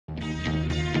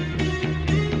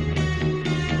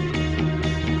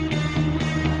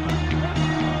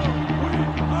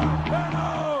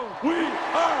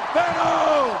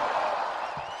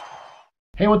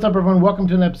Hey, what's up everyone? Welcome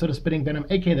to an episode of Spitting Venom,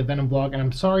 aka the Venom Vlog, and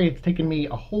I'm sorry it's taken me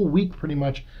a whole week pretty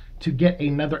much to get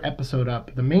another episode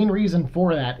up. The main reason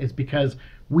for that is because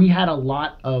we had a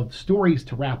lot of stories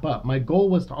to wrap up. My goal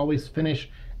was to always finish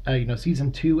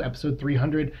season 2, episode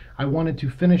 300. I wanted to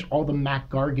finish all the Mac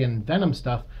Gargan Venom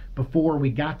stuff before we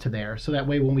got to there, so that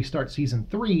way when we start season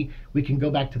 3 we can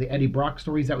go back to the Eddie Brock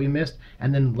stories that we missed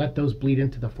and then let those bleed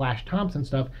into the Flash Thompson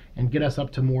stuff and get us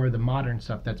up to more of the modern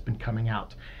stuff that's been coming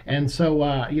out. And so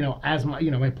as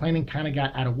my planning kind of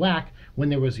got out of whack when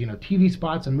there was TV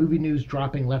spots and movie news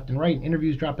dropping left and right,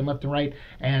 interviews dropping left and right,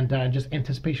 and just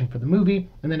anticipation for the movie,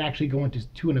 and then actually going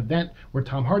to an event where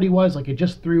Tom Hardy was, like, it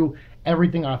just threw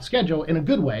everything off schedule in a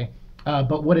good way.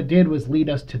 But what it did was lead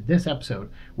us to this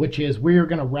episode, which is we're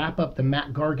going to wrap up the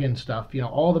Matt Gargan stuff,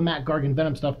 all the Matt Gargan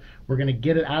Venom stuff. We're going to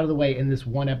get it out of the way in this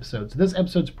one episode. So this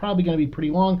episode's probably going to be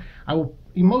pretty long. I will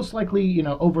most likely,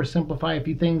 oversimplify a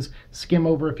few things, skim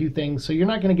over a few things. So you're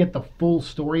not going to get the full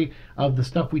story of the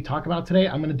stuff we talk about today.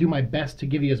 I'm going to do my best to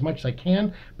give you as much as I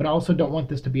can, but I also don't want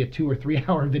this to be a 2 or 3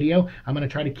 hour video. I'm going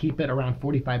to try to keep it around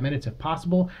 45 minutes if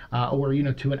possible, or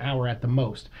to an hour at the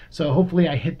most. So hopefully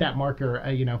I hit that marker,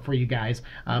 for you guys,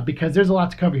 because there's a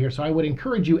lot to cover here. So I would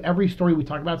encourage you, every story we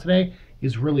talk about today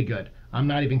is really good. I'm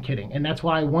not even kidding. And that's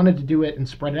why I wanted to do it and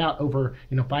spread it out over,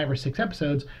 5 or 6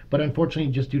 episodes. But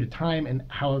unfortunately, just due to time and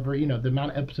however, the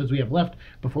amount of episodes we have left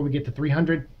before we get to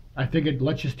 300, I figured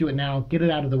let's just do it now, get it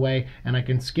out of the way, and I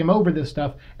can skim over this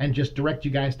stuff and just direct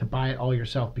you guys to buy it all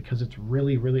yourself because it's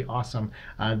really, really awesome.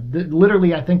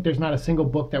 Literally, I think there's not a single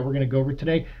book that we're going to go over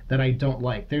today that I don't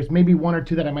like. There's maybe 1 or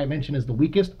 2 that I might mention as the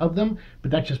weakest of them, but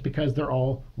that's just because they're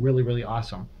all really, really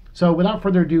awesome. So without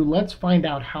further ado, let's find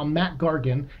out how Matt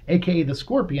Gargan, aka the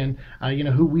Scorpion,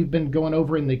 who we've been going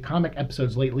over in the comic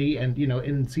episodes lately and,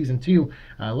 in season 2,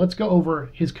 let's go over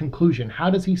his conclusion. How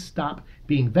does he stop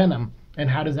being Venom? And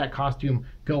how does that costume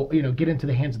go, get into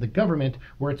the hands of the government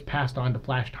where it's passed on to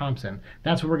Flash Thompson?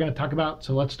 That's what we're going to talk about.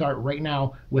 So let's start right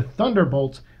now with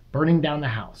Thunderbolts burning down the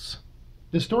house.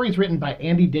 The story is written by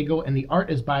Andy Diggle and the art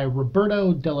is by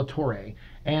Roberto Della Torre.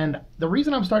 And the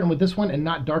reason I'm starting with this one and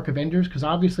not Dark Avengers, because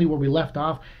obviously where we left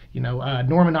off,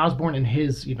 Norman Osborn and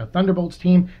his, Thunderbolts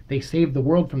team, they saved the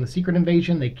world from the secret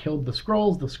invasion. They killed the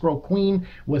Skrulls. The Skrull Queen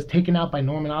was taken out by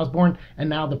Norman Osborn, and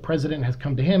now the president has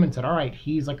come to him and said, all right,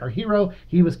 he's like our hero.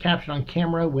 He was captured on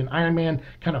camera when Iron Man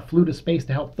kind of flew to space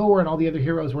to help Thor, and all the other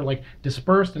heroes were like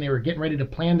dispersed, and they were getting ready to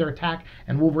plan their attack,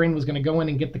 and Wolverine was going to go in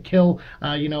and get the kill,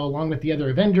 along with the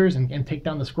other Avengers and take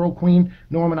down the Skrull Queen.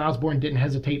 Norman Osborn didn't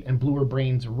hesitate and blew her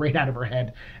brains right out of her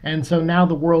head. And so now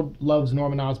the world loves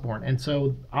Norman Osborn. And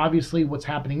so obviously what's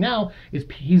happening now is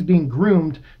he's being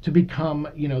groomed to become,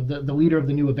 the leader of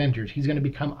the new Avengers. He's going to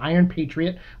become Iron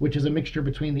Patriot, which is a mixture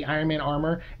between the Iron Man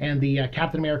armor and the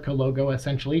Captain America logo,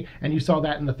 essentially. And you saw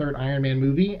that in the 3rd Iron Man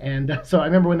movie. And so I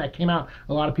remember when that came out,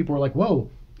 a lot of people were like, whoa,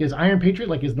 is Iron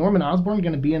Patriot, is Norman Osborn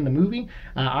going to be in the movie?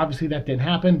 Obviously that didn't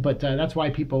happen, but that's why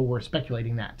people were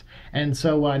speculating that. And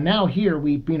so now here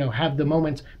we have the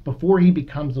moments before he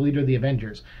becomes the leader of the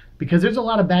Avengers, because there's a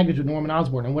lot of baggage with Norman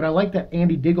Osborn. And what I like that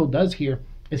Andy Diggle does here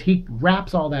is he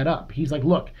wraps all that up. He's like,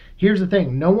 look, here's the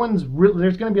thing.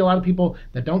 There's going to be a lot of people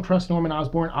that don't trust Norman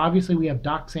Osborn. Obviously, we have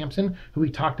Doc Samson, who we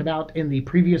talked about in the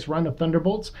previous run of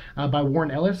Thunderbolts by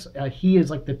Warren Ellis. He is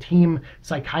like the team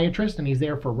psychiatrist, and he's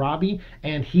there for Robbie.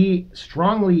 And he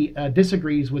strongly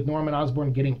disagrees with Norman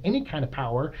Osborn getting any kind of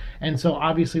power. And so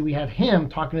obviously we have him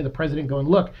talking to the president going,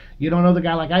 look, you don't know the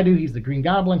guy like I do. He's the Green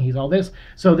Goblin. He's all this.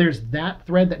 So there's that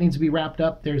thread that needs to be wrapped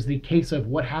up. There's the case of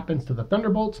what happens to the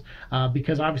Thunderbolts,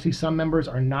 because obviously some members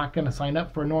are not going to sign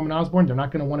up for Norman Osborn. They're not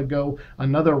going to want to go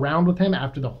another round with him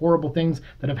after the horrible things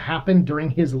that have happened during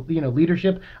his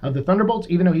leadership of the Thunderbolts,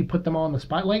 even though he put them all in the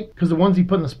spotlight. Because the ones he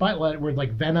put in the spotlight were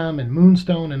like Venom and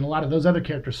Moonstone and a lot of those other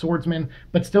characters, Swordsman.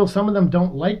 But still, some of them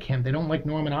don't like him. They don't like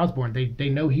Norman Osborn. They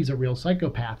know he's a real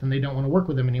psychopath and they don't want to work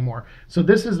with him anymore. So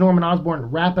this is Norman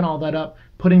Osborn wrapping all that up,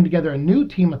 putting together a new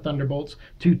team of Thunderbolts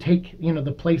to take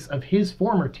the place of his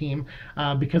former team,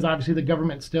 because obviously the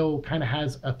government still kind of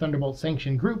has a Thunderbolt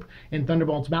sanctioned group in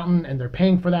Thunderbolts Mountain and they're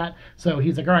paying for that. So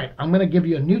he's like, all right, I'm going to give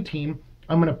you a new team.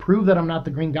 I'm going to prove that I'm not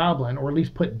the Green Goblin, or at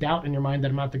least put doubt in your mind that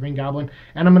I'm not the Green Goblin.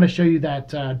 And I'm going to show you that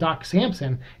Doc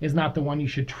Samson is not the one you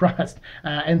should trust.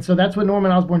 And so that's what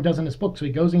Norman Osborn does in his book. So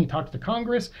he goes and he talks to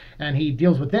Congress and he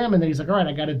deals with them. And then he's like, all right,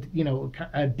 I got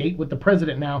a date with the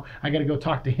president now. I got to go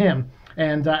talk to him.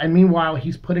 And meanwhile,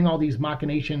 he's putting all these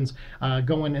machinations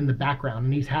going in the background.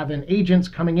 And he's having agents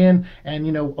coming in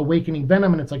and, awakening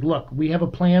Venom. And it's like, look, we have a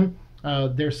plan.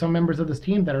 there's some members of this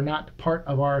team that are not part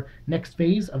of our next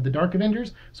phase of the Dark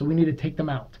Avengers, so we need to take them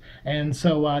out. And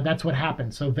so that's what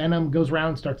happens. So Venom goes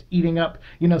around, starts eating up,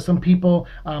 some people.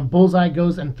 Bullseye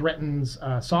goes and threatens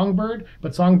Songbird,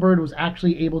 but Songbird was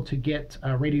actually able to get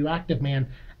Radioactive Man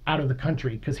out of the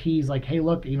country, because he's like, hey,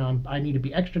 look, I need to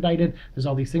be extradited. There's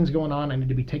all these things going on. I need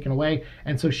to be taken away.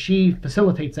 And so she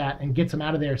facilitates that and gets him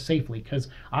out of there safely, because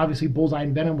obviously Bullseye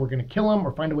and Venom were going to kill him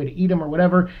or find a way to eat him or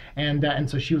whatever. And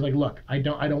so she was like, look, I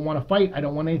don't want to fight. I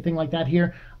don't want anything like that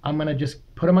here. I'm going to just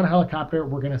put him on a helicopter.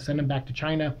 We're going to send him back to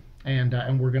China.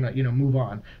 And we're gonna move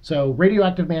on. So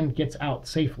Radioactive Man gets out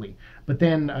safely, but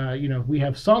then we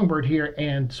have Songbird here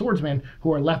and Swordsman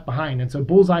who are left behind, and so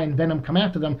Bullseye and Venom come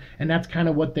after them, and that's kind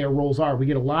of what their roles are. We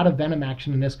get a lot of Venom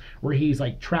action in this, where he's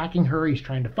like tracking her, he's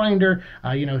trying to find her.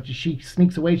 She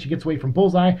sneaks away, she gets away from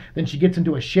Bullseye, then she gets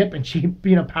into a ship and she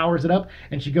powers it up,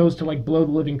 and she goes to like blow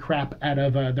the living crap out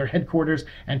of their headquarters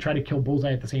and try to kill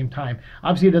Bullseye at the same time.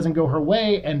 Obviously it doesn't go her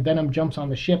way, and Venom jumps on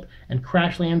the ship and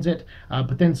crash lands it,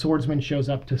 but then Swordsman shows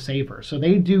up to save her. So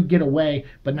they do get away,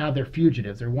 but now they're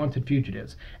fugitives. They're wanted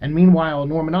fugitives. And meanwhile,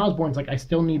 Norman Osborn's like, I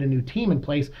still need a new team in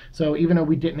place. So even though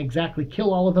we didn't exactly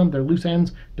kill all of them, they're loose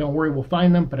ends. Don't worry, we'll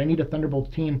find them. But I need a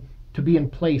Thunderbolt team to be in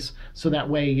place, so that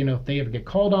way, if they ever get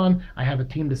called on, I have a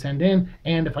team to send in,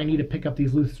 and if I need to pick up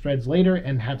these loose threads later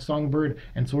and have Songbird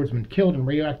and Swordsman killed and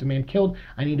Radioactive Man killed,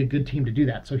 I need a good team to do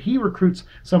that. So he recruits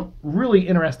some really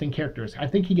interesting characters. I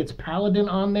think he gets Paladin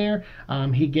on there.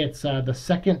 He gets the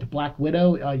second Black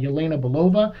Widow, Yelena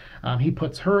Belova. He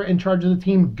puts her in charge of the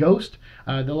team. Ghost.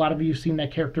 A lot of you have seen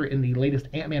that character in the latest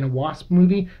Ant-Man and Wasp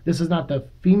movie. This is not the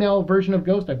female version of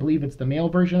Ghost. I believe it's the male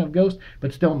version of Ghost,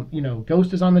 but still,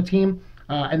 Ghost is on the team.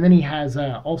 And then he has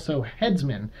also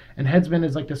Headsman, and Headsman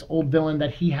is like this old villain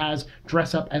that he has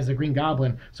dress up as the Green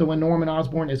Goblin. So when Norman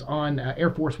Osborn is on Air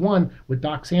Force One with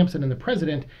Doc Samson and the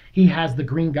President, he has the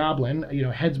Green Goblin,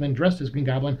 Headsman dressed as Green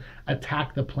Goblin,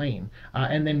 attack the plane,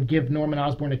 and then give Norman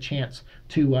Osborn a chance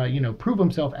to prove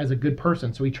himself as a good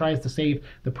person. So he tries to save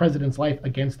the President's life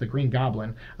against the Green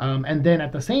Goblin. And then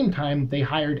at the same time, they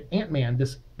hired Ant-Man,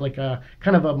 this like a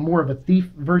kind of a more of a thief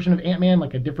version of Ant-Man,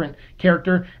 like a different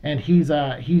character, and he's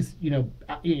kind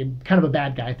of a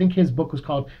bad guy. I think his book was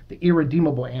called The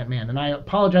Irredeemable Ant-Man, and I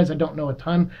apologize, I don't know a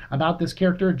ton about this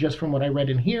character just from what I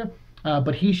read in here.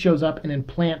 But he shows up and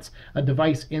implants a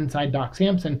device inside Doc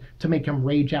Samson to make him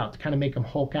rage out, to kind of make him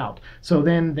Hulk out. So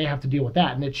then they have to deal with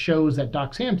that, and it shows that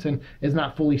Doc Samson is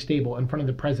not fully stable in front of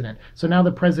the President. So now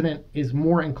the President is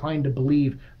more inclined to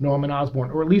believe Norman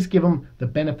Osborn, or at least give him the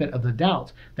benefit of the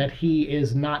doubt that he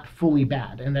is not fully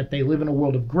bad, and that they live in a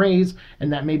world of grays,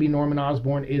 and that maybe Norman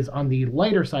Osborn is on the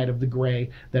lighter side of the gray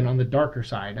than on the darker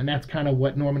side. And that's kind of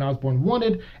what Norman Osborn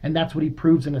wanted, and that's what he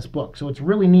proves in this book. So it's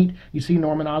really neat. You see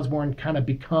Norman Osborn kind of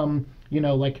become,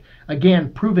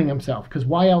 again, proving himself, because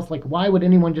why else, why would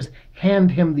anyone just hand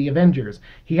him the Avengers?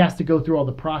 He has to go through all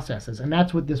the processes, and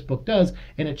that's what this book does,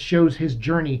 and it shows his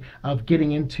journey of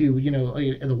getting into,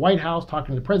 the White House,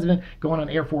 talking to the President, going on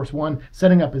Air Force One,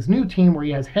 setting up his new team where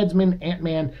he has Headsman,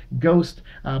 Ant-Man, Ghost,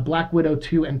 Black Widow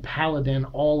 2, and Paladin,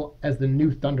 all as the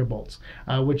new Thunderbolts,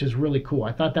 which is really cool.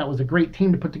 I thought that was a great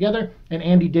team to put together, and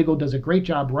Andy Diggle does a great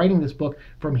job writing this book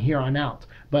from here on out.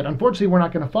 But unfortunately, we're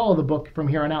not going to follow the book from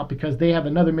here on out, because they have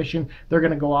another mission. They're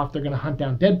going to go off. They're going to hunt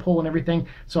down Deadpool and everything.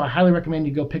 So I highly recommend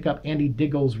you go pick up Andy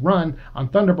Diggle's run on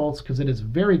Thunderbolts, because it is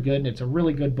very good, and it's a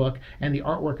really good book, and the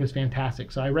artwork is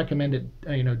fantastic. So I recommend it,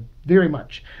 very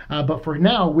much. But for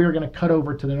now, we're going to cut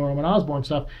over to the Norman Osborn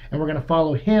stuff, and we're going to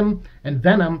follow him and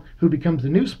Venom, who becomes the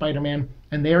new Spider-Man,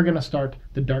 and they are going to start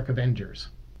the Dark Avengers.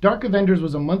 Dark Avengers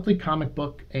was a monthly comic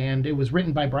book, and it was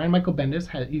written by Brian Michael Bendis.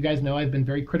 You guys know I've been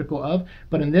very critical of,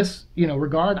 but in this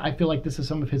regard, I feel like this is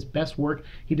some of his best work.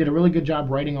 He did a really good job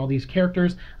writing all these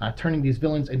characters, turning these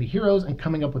villains into heroes, and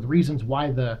coming up with reasons why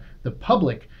the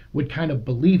public would kind of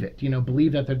believe it,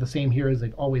 believe that they're the same heroes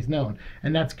they've always known.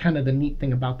 And that's kind of the neat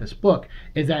thing about this book,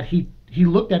 is that he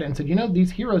looked at it and said,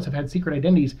 these heroes have had secret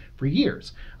identities for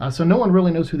years. So no one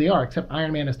really knows who they are, except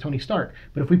Iron Man as Tony Stark.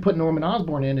 But if we put Norman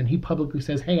Osborn in, and he publicly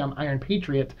says, hey, I'm Iron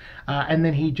Patriot, and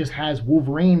then he just has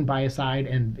Wolverine by his side,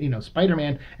 and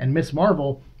Spider-Man and Miss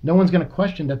Marvel, no one's going to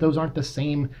question that those aren't the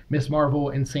same Miss Marvel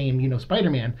and same,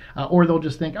 Spider-Man. Or they'll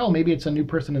just think, oh, maybe it's a new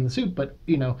person in the suit, but,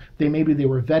 maybe they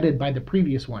were vetted by the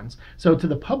previous ones. So to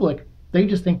the public, they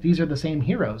just think these are the same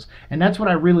heroes. And that's what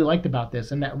I really liked about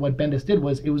this, and that what Bendis did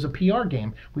was, it was a PR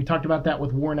game. We talked about that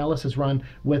with Warren Ellis's run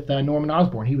with Norman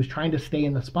Osborn. He was trying to stay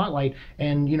in the spotlight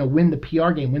and, win the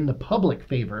PR game, win the public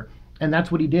favor. And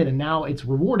that's what he did, and now it's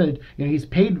rewarded. He's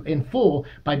paid in full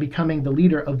by becoming the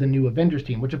leader of the new Avengers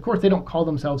team, which of course they don't call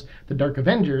themselves the Dark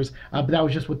Avengers, but that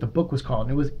was just what the book was called.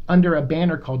 And it was under a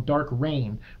banner called Dark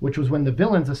Reign, which was when the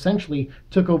villains essentially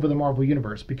took over the Marvel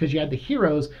Universe, because you had the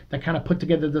heroes that kind of put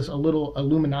together this a little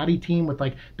Illuminati team with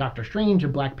like Doctor Strange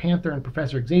and Black Panther and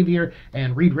Professor Xavier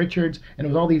and Reed Richards, and it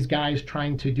was all these guys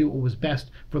trying to do what was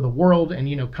best for the world,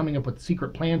 and coming up with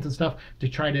secret plans and stuff to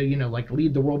try to like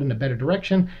lead the world in a better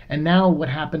direction. And now what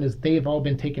happened is they've all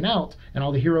been taken out, and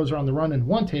all the heroes are on the run and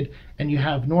wanted, and you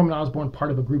have Norman Osborn part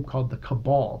of a group called the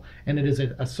Cabal, and it is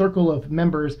a circle of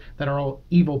members that are all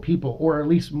evil people, or at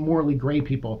least morally gray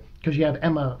people, because you have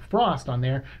Emma Frost on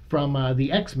there from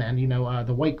the X-Men,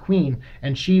 the White Queen,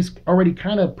 and she's already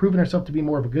kind of proven herself to be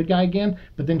more of a good guy again,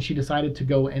 but then she decided to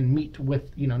go and meet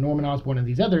with Norman Osborn and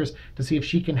these others to see if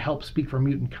she can help speak for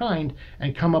mutant kind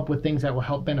and come up with things that will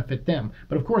help benefit them.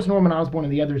 But of course Norman Osborn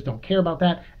and the others don't care about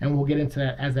that, and we'll get into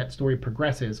that as that story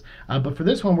progresses. But for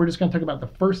this one, we're just going to talk about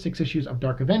the first 6 issues of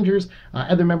Dark Avengers.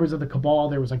 Other members of the Cabal,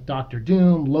 there was like Doctor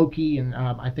Doom, Loki, and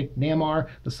I think Namor,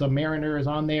 the Submariner, is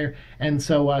on there, and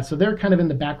so they're kind of in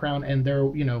the background, and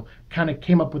they're kind of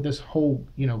came up with this whole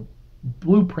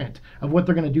blueprint of what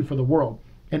they're going to do for the world.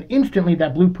 And instantly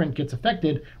that blueprint gets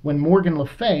affected when Morgan Le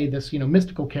Fay, this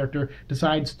mystical character,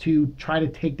 decides to try to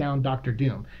take down Doctor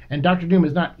Doom. And Doctor Doom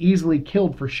is not easily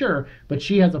killed for sure, but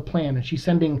she has a plan, and she's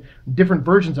sending different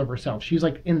versions of herself. She's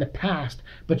like in the past,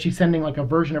 but she's sending like a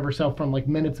version of herself from like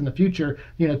minutes in the future,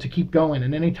 to keep going.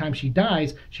 And anytime she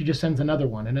dies, she just sends another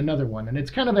one and another one. And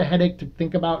it's kind of a headache to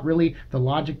think about, really, the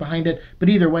logic behind it. But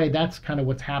either way, that's kind of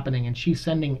what's happening. And she's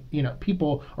sending,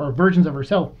 people or versions of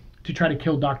herself to try to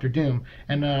kill Doctor Doom.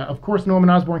 And of course Norman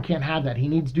Osborn can't have that. He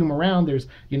needs Doom around. There's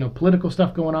political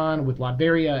stuff going on with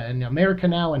Latveria and America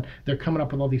now, and they're coming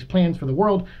up with all these plans for the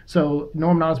world. So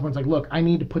Norman Osborn's like, look, I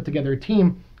need to put together a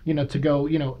team to go,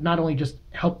 not only just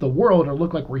help the world or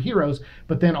look like we're heroes,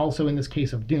 but then also in this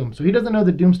case of Doom. So he doesn't know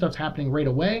the Doom stuff's happening right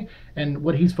away, and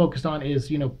what he's focused on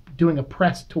is, doing a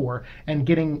press tour and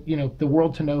getting, the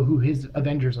world to know who his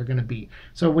Avengers are going to be.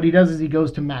 So what he does is he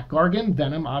goes to Matt Gargan,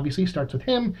 Venom obviously starts with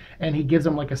him, and he gives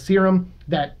him like a serum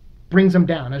that brings him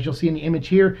down. As you'll see in the image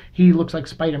here, he looks like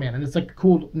Spider-Man, and it's like a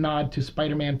cool nod to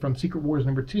Spider-Man from Secret Wars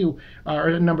 #2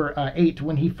 or number 8,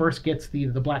 when he first gets the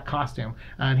black costume,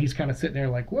 and he's kind of sitting there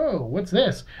like, whoa, what's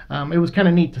this? It was kind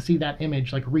of neat to see that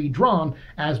image like redrawn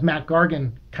as Matt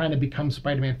Gargan kind of becomes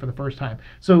Spider-Man for the first time.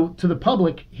 So to the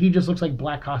public, he just looks like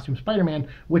black costume Spider-Man,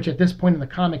 which at this point in the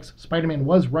comics, Spider-Man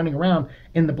was running around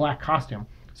in the black costume.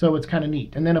 So it's kind of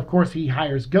neat. And then, of course, he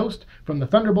hires Ghost from the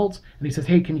Thunderbolts, and he says,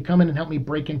 hey, can you come in and help me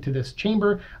break into this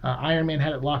chamber? Iron Man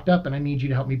had it locked up, and I need you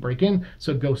to help me break in.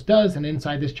 So Ghost does, and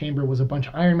inside this chamber was a bunch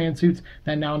of Iron Man suits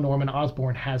that now Norman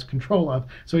Osborn has control of.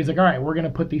 So he's like, all right, we're going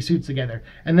to put these suits together.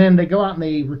 And then they go out and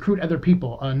they recruit other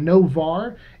people.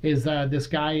 Novar is this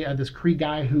guy, this Kree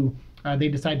guy who... they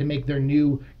decide to make their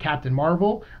new Captain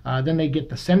Marvel. Then they get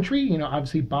the Sentry,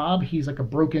 obviously Bob, he's like a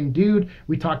broken dude.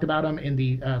 We talked about him in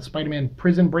the Spider-Man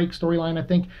Prison Break storyline, I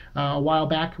think, a while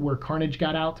back, where Carnage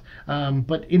got out.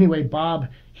 But anyway, Bob,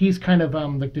 he's kind of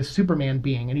like this Superman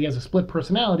being, and he has a split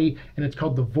personality, and it's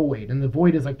called the Void. And the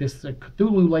Void is like this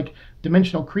Cthulhu-like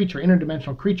dimensional creature,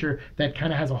 interdimensional creature that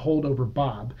kind of has a hold over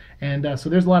Bob. And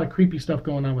so there's a lot of creepy stuff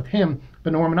going on with him.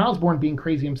 But Norman Osborn, being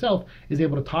crazy himself, is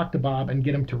able to talk to Bob and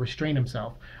get him to restrain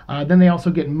himself. Then they also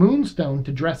get Moonstone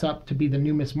to dress up to be the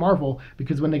new Miss Marvel,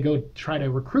 because when they go try to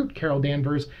recruit Carol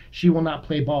Danvers, she will not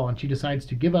play ball, and she decides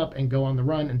to give up and go on the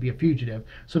run and be a fugitive.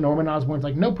 So Norman Osborn's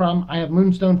like, no problem, I have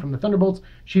Moonstone from the Thunderbolts.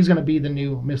 She's going to be the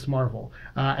new Miss Marvel.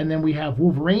 And then we have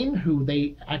Wolverine, who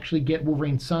they actually get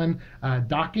Wolverine's son,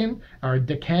 Daken, or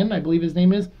Daken, I believe his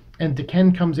name is. And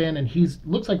Daken comes in, and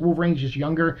looks like Wolverine's just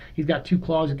younger. He's got 2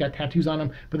 claws, he's got tattoos on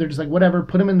him, but they're just like, whatever,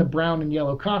 put him in the brown and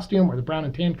yellow costume, or the brown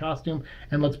and tan costume,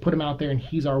 and let's put him out there, and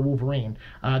he's our Wolverine.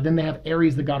 Then they have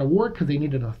Ares, the god of war, because they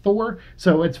needed a Thor.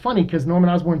 So it's funny, because Norman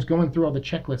Osborn's going through all the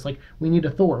checklists, like, we need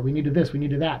a Thor, we needed this, we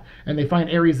needed that, and they find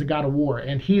Ares, the god of war,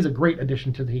 and he's a great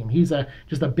addition to the team. He's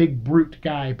just a big brute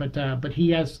guy, but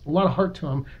he has a lot of heart to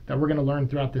him that we're going to learn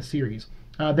throughout this series.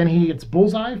 Then he gets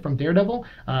Bullseye from Daredevil,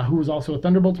 who was also a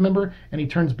Thunderbolts member, and he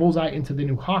turns Bullseye into the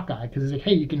new Hawkeye, because he's like,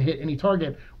 hey, you can hit any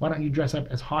target, why don't you dress up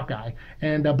as Hawkeye?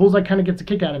 And Bullseye kind of gets a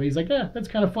kick out of it. He's like, yeah, that's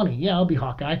kind of funny. Yeah, I'll be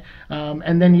Hawkeye.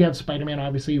 And then you have Spider-Man,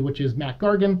 obviously, which is Matt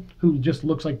Gargan, who just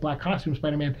looks like black costume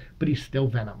Spider-Man, but he's still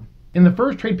Venom. In the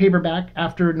first trade paperback,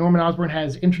 after Norman Osborn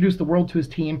has introduced the world to his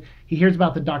team, he hears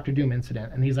about the Doctor Doom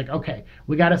incident, and he's like, okay,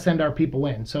 we got to send our people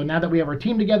in. So now that we have our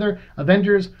team together,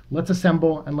 Avengers, let's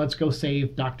assemble and let's go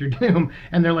save Doctor Doom.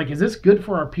 And they're like, is this good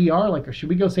for our PR? Like, should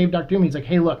we go save Doctor Doom? He's like,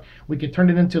 hey, look, we could turn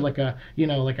it into like a,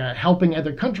 like a helping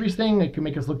other countries thing. It could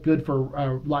make us look good for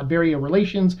Latveria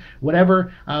relations,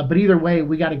 whatever. But either way,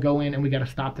 we got to go in and we got to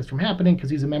stop this from happening because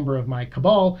he's a member of my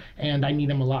cabal and I need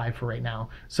him alive for right now.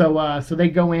 So they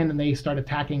go in and they start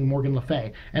attacking Morgan Le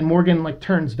Fay. And Morgan like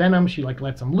turns Venom. She like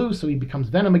lets him loose, so he becomes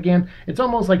Venom again. It's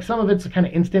almost like some of it's kind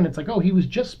of instant. It's like, oh, he was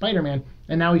just Spider-Man,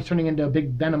 and now he's turning into a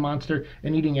big Venom monster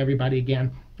and eating everybody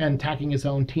again and attacking his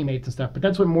own teammates and stuff. But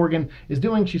that's what Morgan is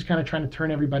doing. She's kind of trying to turn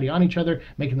everybody on each other,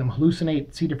 making them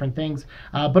hallucinate, see different things.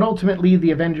 But ultimately, the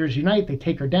Avengers unite. They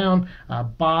take her down.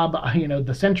 Bob,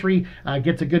 the Sentry,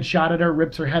 gets a good shot at her,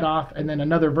 rips her head off, and then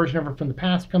another version of her from the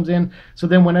past comes in. So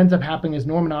then what ends up happening is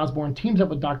Norman Osborn teams up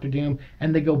with Doctor Doom,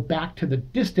 and they go back to the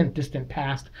distant, distant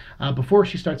past before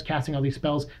she starts casting all these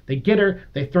spells. They get her,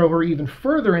 they throw her even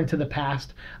further into the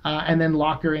past, and then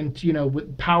lock her into,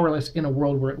 powerless in a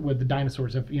world where the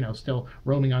dinosaurs have, still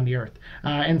roaming on the earth.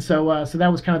 And so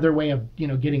that was kind of their way of,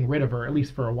 getting rid of her, at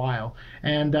least for a while.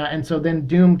 And so then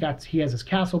Doom he has his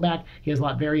castle back, he has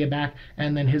Latveria back,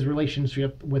 and then his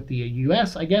relationship with the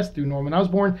US, I guess, through Norman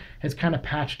Osborn has kind of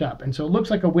patched up. And so it looks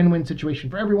like a win-win situation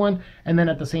for everyone. And then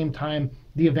at the same time,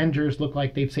 the Avengers look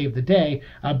like they've saved the day,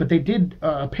 but they did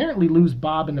apparently lose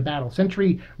Bob in the battle.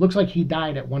 Sentry looks like he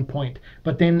died at one point,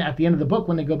 but then at the end of the book,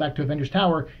 when they go back to Avengers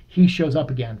Tower, he shows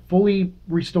up again, fully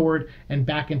restored and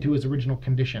back into his original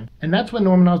condition. And that's when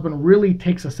Norman Osborn really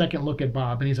takes a second look at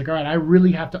Bob, and he's like, all right, I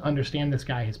really have to understand this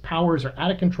guy. His powers are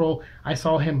out of control. I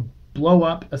saw him blow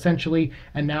up essentially,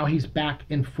 and now he's back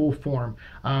in full form.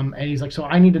 And he's like, so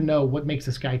I need to know what makes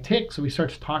this guy tick. So he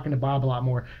starts talking to Bob a lot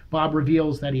more. Bob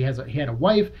reveals that he had a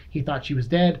wife. He thought she was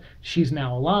dead. She's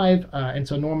now alive. And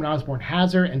so Norman Osborn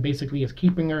has her and basically is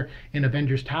keeping her in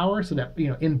Avengers Tower, so that,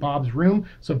 in Bob's room,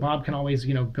 so Bob can always,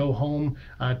 go home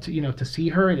to see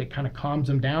her, and it kind of calms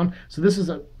him down. So this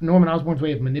is Norman Osborn's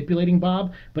way of manipulating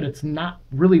Bob, but it's not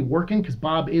really working because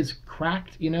Bob is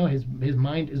cracked, his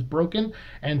mind is broken.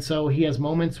 And so he has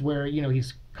moments where,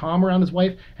 he's calm around his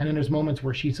wife, and then there's moments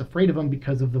where she's afraid of him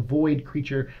because of the void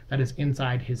creature that is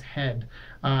inside his head.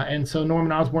 And so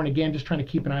Norman Osborn, again, just trying to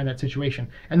keep an eye on that situation.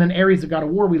 And then Ares, the God of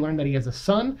War, we learned that he has a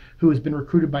son who has been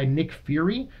recruited by Nick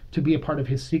Fury to be a part of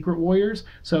his Secret Warriors.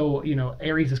 So,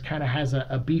 Ares kind of has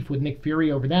a beef with Nick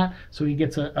Fury over that. So he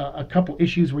gets a couple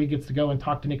issues where he gets to go and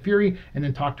talk to Nick Fury and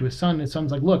then talk to his son. And his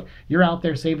son's like, look, you're out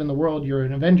there saving the world. You're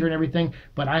an Avenger and everything,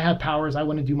 but I have powers. I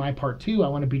want to do my part too. I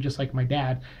want to be just like my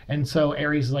dad. And so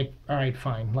Ares is like, all right,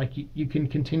 fine. Like, you can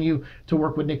continue to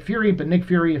work with Nick Fury, but Nick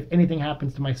Fury, if anything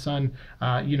happens to my son,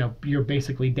 you're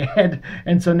basically dead.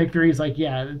 And so Nick Fury's like,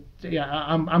 yeah,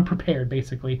 I'm prepared,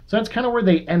 basically. So that's kind of where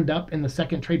they end up in the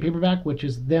second trade paperback, which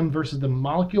is them versus the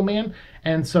Molecule Man.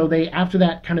 And so they, after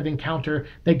that kind of encounter,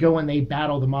 they go and they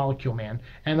battle the Molecule Man.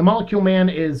 And the Molecule Man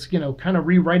is, kind of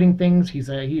rewriting things. He's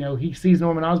he sees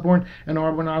Norman Osborn, and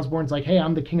Norman Osborn's like, hey,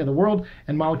 I'm the king of the world.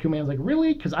 And Molecule Man's like,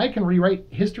 really? Because I can rewrite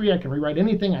history. I can rewrite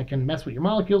anything. I can mess with your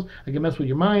molecules. I can mess with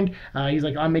your mind. He's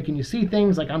like, I'm making you see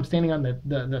things. Like, I'm standing on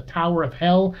the Tower of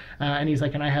Hell. And he's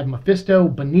like, and I have Mephisto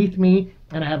beneath me.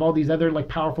 And I have all these other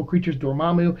powerful creatures,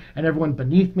 Dormammu, and everyone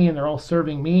beneath me, and they're all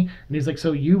serving me. And he's like,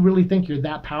 so you really think you're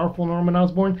that powerful, Norman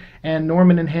Osborn? And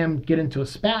Norman and him get into a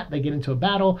spat. They get into a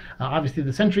battle. Obviously,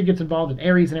 the Sentry gets involved, and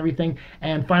Ares and everything.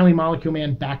 And finally, Molecule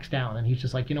Man backs down, and he's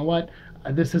just like, you know what?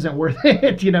 This isn't worth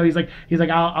it. He's like,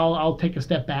 I'll take a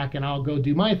step back and I'll go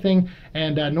do my thing.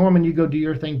 And Norman, you go do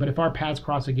your thing. But if our paths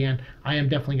cross again, I am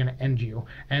definitely going to end you.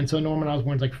 And so Norman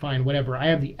Osborn's like, fine, whatever. I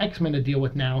have the X-Men to deal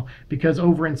with now, because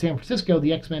over in San Francisco,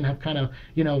 the X-Men have kind of,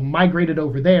 migrated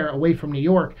over there away from New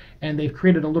York, and they've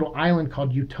created a little island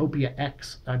called Utopia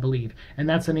X, I believe. And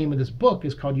that's the name of this book,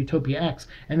 is called Utopia X.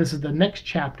 And this is the next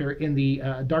chapter in the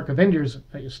Dark Avengers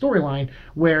storyline,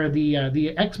 where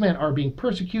the X-Men are being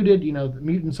persecuted. The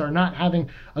mutants are not having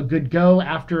a good go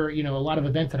after, a lot of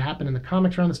events that happened in the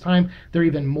comics around this time. They're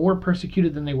even more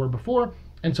persecuted than they were before.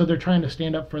 And so they're trying to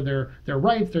stand up for their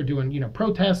rights. They're doing,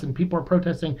 protests, and people are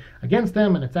protesting against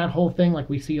them. And it's that whole thing like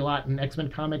we see a lot in X-Men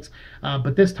comics.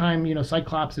 But this time,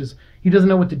 Cyclops he doesn't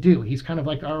know what to do. He's kind of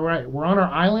like, all right, we're on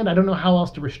our island. I don't know how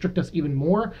else to restrict us even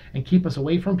more and keep us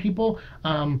away from people.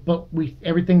 But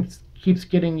everything keeps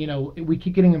getting, we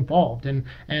keep getting involved,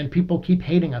 and people keep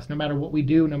hating us no matter what we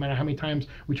do, no matter how many times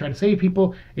we try to save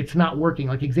people. It's not working.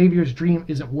 Like, Xavier's dream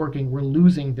isn't working. We're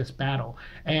losing this battle.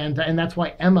 And that's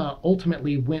why Emma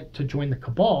ultimately went to join the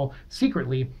Cabal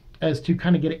secretly, as to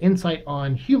kind of get an insight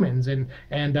on humans and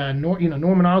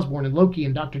Norman Osborn and Loki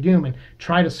and Doctor Doom, and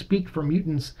try to speak for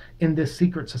mutants in this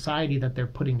secret society that they're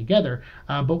putting together.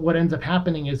 But what ends up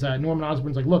happening is Norman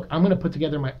Osborn's like, look, I'm going to put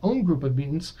together my own group of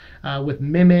mutants with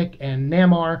Mimic and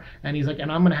Namor, and he's like,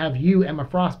 and I'm going to have you, Emma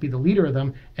Frost, be the leader of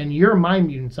them, and you're my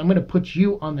mutants. I'm going to put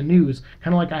you on the news,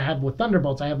 kind of like I have with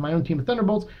Thunderbolts. I have my own team of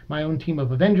Thunderbolts, my own team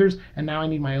of Avengers, and now I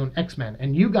need my own X-Men.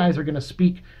 And you guys are going to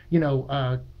speak,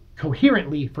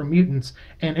 coherently for mutants,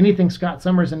 and anything Scott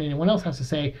Summers and anyone else has to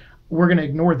say, we're going to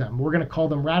ignore them. We're going to call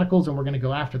them radicals, and we're going to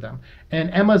go after them.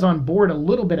 And Emma's on board a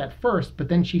little bit at first, but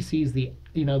then she sees the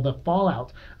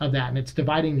fallout of that, and it's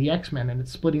dividing the X-Men, and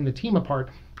it's splitting the team apart.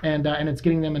 And it's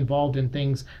getting them involved in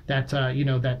things that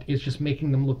that is just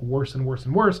making them look worse and worse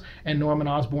and worse, and Norman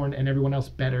Osborn and everyone else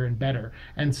better and better.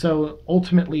 And so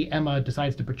ultimately Emma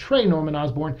decides to betray Norman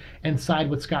Osborn and side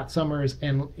with Scott Summers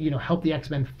and help the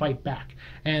X-Men fight back.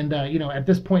 And at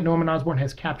this point Norman Osborn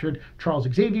has captured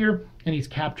Charles Xavier, and he's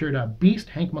captured Beast,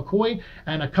 Hank McCoy,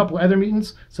 and a couple other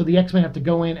mutants. So the X-Men have to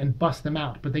go in and bust them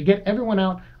out. But they get everyone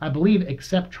out, I believe,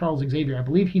 except Charles Xavier. I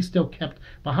believe he's still kept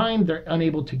behind. They're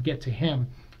unable to get to him.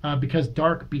 Because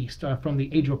Dark Beast from the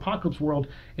Age of Apocalypse world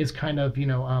is kind of,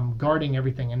 guarding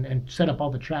everything and set up all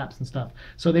the traps and stuff.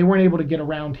 So they weren't able to get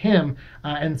around him.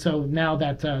 And so now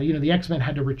that, the X-Men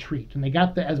had to retreat. And they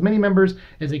got as many members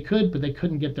as they could, but they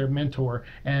couldn't get their mentor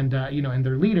and, and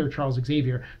their leader, Charles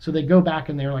Xavier. So they go back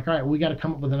and they're like, all right, we got to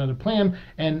come up with another plan.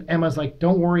 And Emma's like,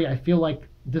 don't worry, I feel like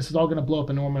this is all going to blow up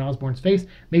in Norman Osborn's face.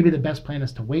 Maybe the best plan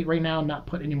is to wait right now, not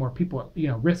put any more people,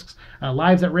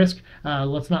 lives at risk.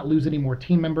 Let's not lose any more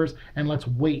team members, and let's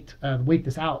wait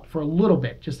this out for a little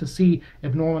bit, just to see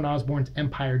if Norman Osborn's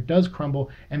empire does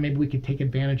crumble, and maybe we could take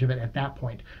advantage of it at that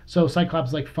point. So Cyclops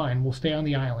is like, fine, we'll stay on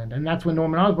the island. And that's when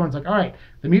Norman Osborn's like, all right,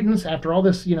 the mutants, after all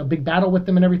this, big battle with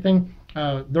them and everything,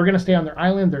 they're going to stay on their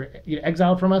island. They're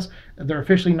exiled from us. They're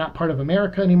officially not part of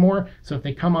America anymore. So if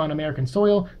they come on American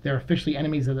soil, they're officially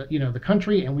enemies of the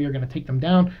country, and we are going to take them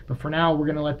down. But for now, we're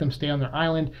going to let them stay on their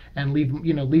island and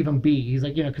leave them be. He's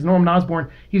like, because Norman Osborn,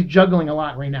 he's juggling a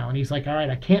lot right now, and he's like, all right,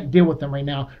 I can't deal with them right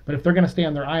now, but if they're going to stay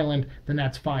on their island, then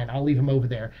that's fine. I'll leave them over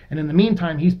there. And in the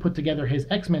meantime, he's put together his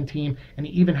X-Men team, and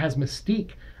he even has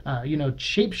Mystique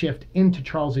shapeshift into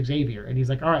Charles Xavier. And he's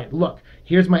like, all right, look,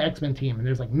 here's my X-Men team. And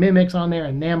there's like Mimics on there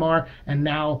and Namor and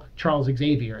now Charles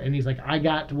Xavier. And he's like, I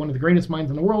got one of the greatest minds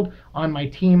in the world on my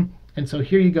team. And so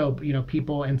here you go,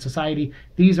 people and society.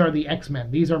 These are the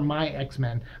X-Men. These are my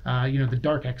X-Men, the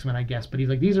dark X-Men, I guess. But he's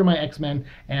like, these are my X-Men,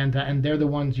 and they're the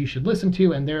ones you should listen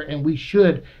to, and we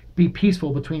should be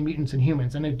peaceful between mutants and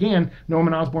humans. And again,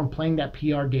 Norman Osborn playing that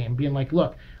PR game, being like,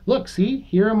 look, see,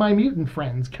 here are my mutant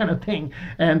friends, kind of thing,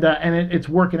 and it's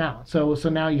working out. So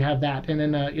now you have that, and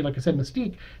then like I said,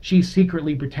 Mystique, she's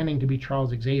secretly pretending to be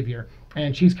Charles Xavier,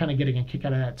 and she's kind of getting a kick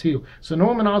out of that too. So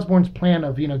Norman Osborn's plan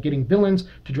of getting villains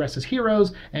to dress as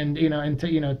heroes, and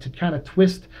to kind of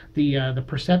twist the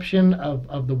perception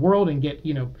of the world and get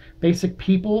basic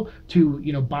people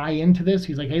to buy into this.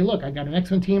 He's like, hey, look, I got an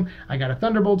X-Men team, I got a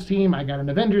Thunderbolts team, I got an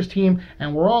Avengers team,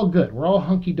 and we're all good. We're all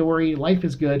hunky-dory. Life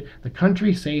is good. The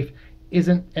country's safe.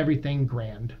 Isn't everything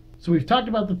grand? So we've talked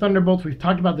about the Thunderbolts, we've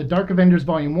talked about the Dark Avengers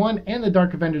Volume 1 and the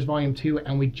Dark Avengers Volume 2,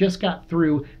 and we just got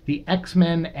through the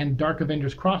X-Men and Dark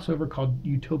Avengers crossover called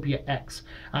Utopia X.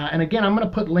 And again, I'm going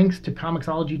to put links to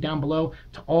Comixology down below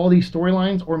to all these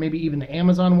storylines, or maybe even the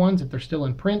Amazon ones if they're still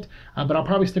in print. But I'll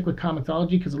probably stick with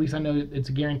Comixology because at least I know it's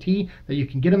a guarantee that you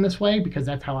can get them this way, because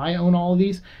that's how I own all of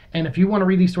these. And if you want to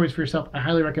read these stories for yourself, I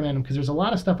highly recommend them, because there's a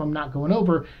lot of stuff I'm not going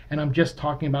over, and I'm just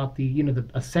talking about the the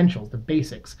essentials, the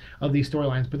basics of these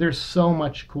storylines. But there's so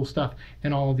much cool stuff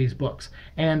in all of these books.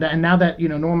 And now that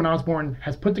Norman Osborn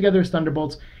has put together his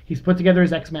Thunderbolts, he's put together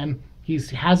his X-Men, he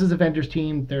has his Avengers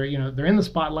team, they're they're in the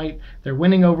spotlight, they're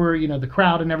winning over the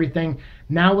crowd and everything.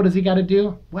 Now what does he got to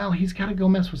do? Well, he's got to go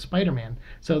mess with Spider-Man.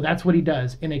 So that's what he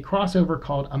does in a crossover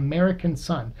called American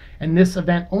Son. And this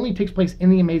event only takes place in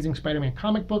the Amazing Spider-Man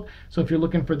comic book. So if you're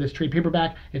looking for this trade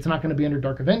paperback, it's not going to be under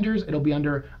Dark Avengers, it'll be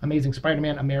under Amazing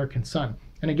Spider-Man American Son.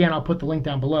 And again, I'll put the link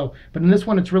down below. But in this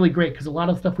one, it's really great because a lot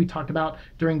of the stuff we talked about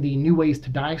during the New Ways to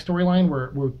Die storyline,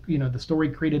 where the story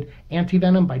created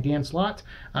Anti-Venom by Dan Slott.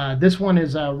 This one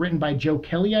is written by Joe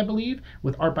Kelly, I believe,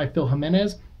 with art by Phil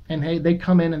Jimenez. And hey, they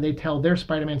come in and they tell their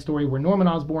Spider-Man story where Norman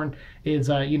Osborn is,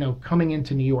 coming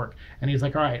into New York. And he's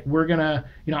like, all right, we're gonna,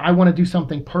 I want to do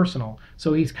something personal.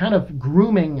 So he's kind of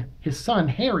grooming his son,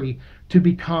 Harry, to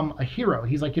become a hero.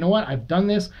 He's like, you know what, I've done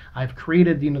this. I've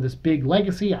created, this big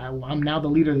legacy. I'm now the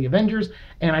leader of the Avengers,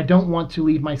 and I don't want to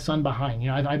leave my son behind.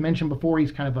 I mentioned before,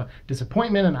 he's kind of a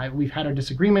disappointment, and we've had our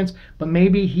disagreements, but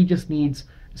maybe he just needs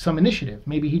some initiative.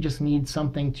 Maybe he just needs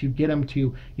something to get him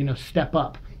to, step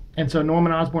up. And so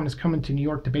Norman Osborn is coming to New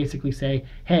York to basically say,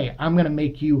 hey, I'm going to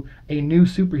make you a new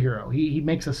superhero. He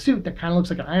makes a suit that kind of looks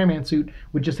like an Iron Man suit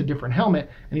with just a different helmet.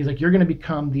 And he's like, you're going to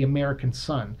become the American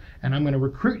Son. And I'm going to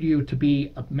recruit you to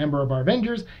be a member of our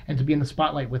Avengers and to be in the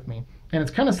spotlight with me. And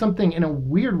it's kind of something, in a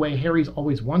weird way, Harry's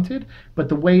always wanted, but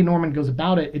the way Norman goes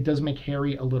about it, it does make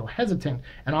Harry a little hesitant.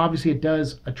 And obviously it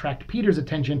does attract Peter's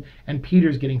attention, and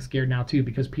Peter's getting scared now too,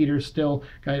 because Peter's still,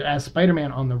 as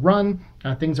Spider-Man, on the run.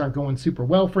 Things aren't going super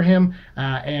well for him,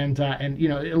 and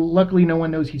luckily no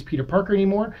one knows he's Peter Parker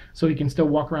anymore, so he can still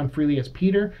walk around freely as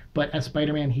Peter, but as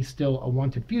Spider-Man he's still a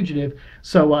wanted fugitive.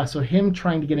 So him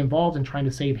trying to get involved and trying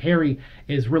to save Harry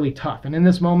is really tough. And in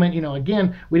this moment,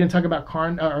 again, we didn't talk about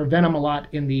Venom a lot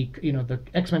in the the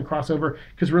X-Men crossover,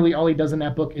 because really all he does in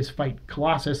that book is fight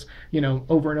Colossus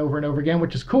over and over and over again,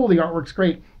 which is cool. The artwork's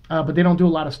great. But they don't do a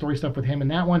lot of story stuff with him in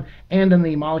that one. And in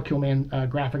the Molecule Man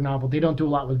graphic novel, they don't do a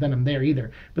lot with Venom there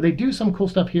either. But they do some cool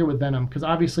stuff here with Venom, because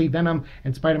obviously Venom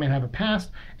and Spider-Man have a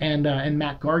past, and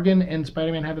Matt Gargan and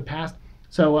Spider-Man have a past.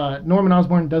 So Norman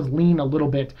Osborn does lean a little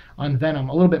bit on Venom,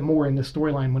 a little bit more in this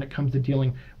storyline when it comes to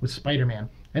dealing with Spider-Man.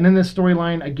 And in this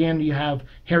storyline, again, you have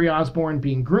Harry Osborn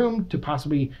being groomed to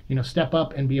possibly, step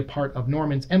up and be a part of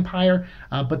Norman's empire.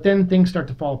 But then things start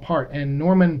to fall apart, and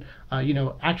Norman,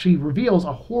 actually reveals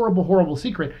a horrible, horrible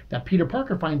secret that Peter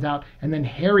Parker finds out, and then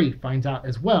Harry finds out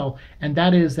as well. And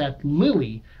that is that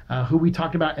Lily, who we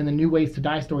talked about in the New Ways to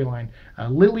Die storyline,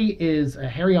 Lily is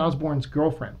Harry Osborn's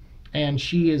girlfriend. And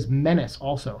she is Menace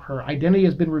also. Her identity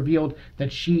has been revealed that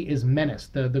she is Menace,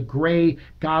 the gray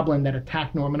goblin that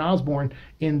attacked Norman Osborn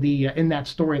in that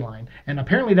storyline. And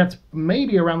apparently that's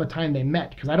maybe around the time they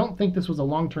met, because I don't think this was a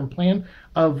long-term plan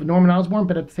of Norman Osborn,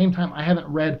 but at the same time, I haven't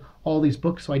read all these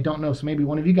books, so I don't know. So maybe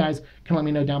one of you guys can let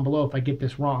me know down below if I get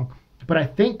this wrong. But I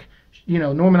think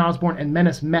Norman Osborn and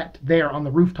Menace met there on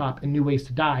the rooftop in New Ways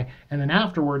to Die, and then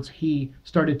afterwards he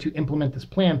started to implement this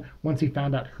plan once he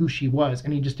found out who she was,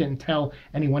 and he just didn't tell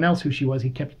anyone else who she was. He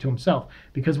kept it to himself,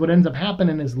 because what ends up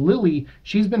happening is Lily,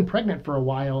 she's been pregnant for a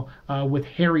while with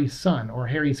Harry's son, or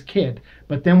Harry's kid.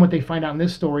 But then what they find out in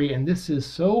this story, and this is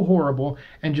so horrible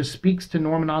and just speaks to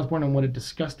Norman Osborn and what a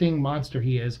disgusting monster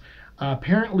he is,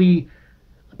 apparently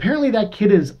that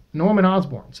kid is Norman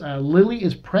Osborn's. Lily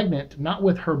is pregnant, not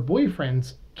with her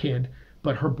boyfriend's kid,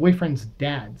 but her boyfriend's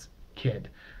dad's kid.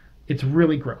 It's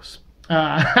really gross.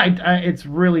 It's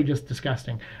really just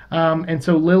disgusting. And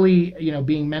so Lily,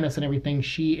 being Menace and everything,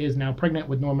 she is now pregnant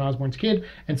with Norman Osborn's kid.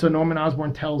 And so Norman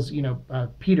Osborn tells,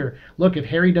 Peter, look, if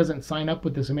Harry doesn't sign up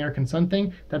with this American Son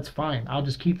thing, that's fine. I'll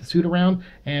just keep the suit around,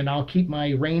 and I'll keep my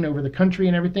reign over the country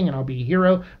and everything, and I'll be a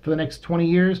hero for the next 20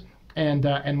 years. And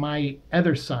my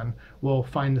other son will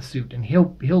find the suit, and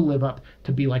he'll live up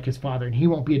to be like his father, and he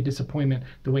won't be a disappointment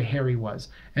the way Harry was.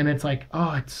 And it's like,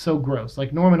 oh, it's so gross.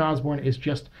 Like, Norman Osborn is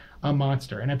just a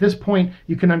monster. And at this point,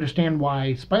 you can understand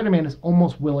why Spider-Man is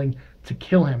almost willing to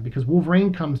kill him, because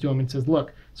Wolverine comes to him and says,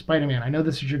 look, Spider-Man, I know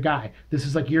this is your guy. This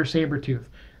is like your Sabretooth.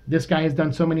 This guy has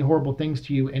done so many horrible things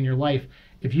to you in your life.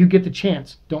 If you get the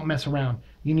chance, don't mess around.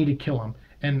 You need to kill him.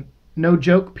 And no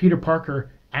joke, Peter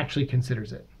Parker actually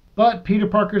considers it. But Peter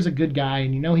Parker's a good guy,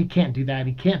 and he can't do that.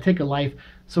 He can't take a life.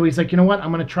 So he's like, you know what?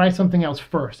 I'm going to try something else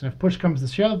first. And if push comes to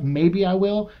shove, maybe I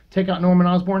will take out Norman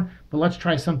Osborn, but let's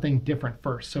try something different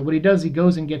first. So what he does, he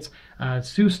goes and gets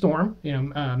Sue Storm,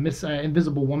 Miss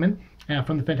Invisible Woman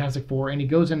from the Fantastic Four, and he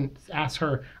goes and asks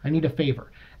her, I need a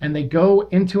favor. And they go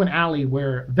into an alley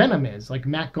where Venom is, like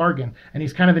Matt Gargan, and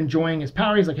he's kind of enjoying his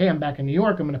power. He's like, hey, I'm back in New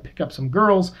York. I'm going to pick up some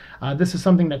girls. This is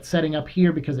something that's setting up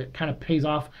here because it kind of pays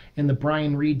off in the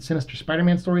Brian Reed Sinister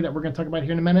Spider-Man story that we're going to talk about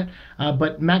here in a minute.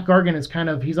 But Matt Gargan is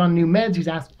he's on new meds. He's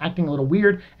acting a little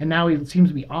weird, and now he seems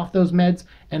to be off those meds,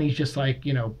 and he's just like,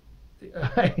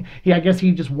 I guess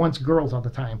he just wants girls all the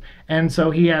time. And so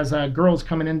he has girls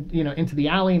coming in, into the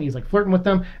alley, and he's like flirting with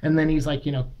them, and then he's like,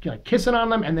 kissing on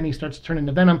them, and then he starts to turn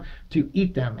into Venom to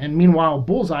eat them. And meanwhile,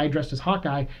 Bullseye, dressed as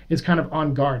Hawkeye, is kind of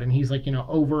on guard, and he's like,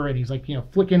 over, and he's like,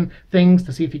 flicking things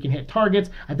to see if he can hit targets.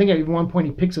 I think at one point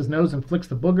he picks his nose and flicks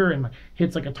the booger and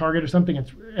hits like a target or something.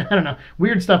 It's, I don't know,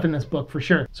 weird stuff in this book for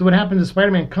sure. So what happens is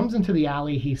Spider-Man comes into the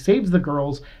alley, he saves the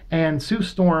girls, and Sue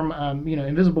Storm,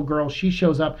 Invisible Girl, she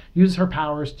shows up, uses her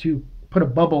powers to put a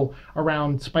bubble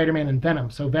around Spider-Man and Venom,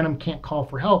 so Venom can't call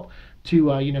for help to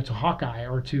to Hawkeye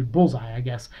or to Bullseye, I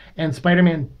guess. And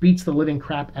Spider-Man beats the living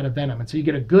crap out of Venom, and so you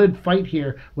get a good fight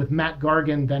here with Matt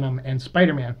Gargan, Venom, and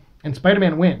Spider-Man. and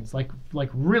Spider-Man wins, like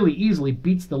really easily,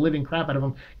 beats the living crap out of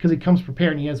him because he comes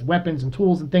prepared and he has weapons and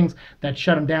tools and things that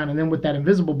shut him down. And then with that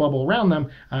invisible bubble around them,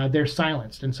 they're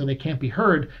silenced, and so they can't be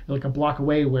heard like a block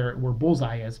away where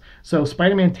Bullseye is. So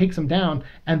Spider-Man takes him down,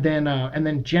 and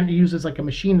then uses like a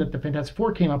machine that the Fantastic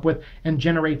Four came up with and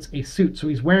generates a suit. So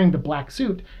he's wearing the black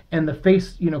suit, and the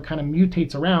face, kind of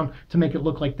mutates around to make it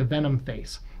look like the Venom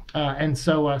face.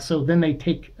 So then they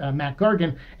take Matt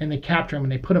Gargan and they capture him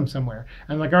and they put him somewhere.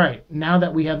 And I'm like, all right, now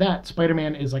that we have that,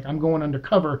 Spider-Man is like, I'm going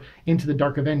undercover into the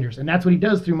Dark Avengers. And that's what he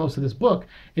does through most of this book,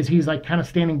 is he's like kind of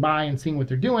standing by and seeing what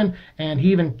they're doing. And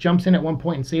he even jumps in at one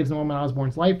point and saves Norman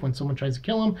Osborn's life when someone tries to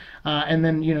kill him. And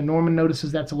then, Norman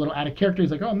notices that's a little out of character.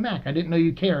 He's like, oh, Mac, I didn't know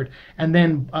you cared. And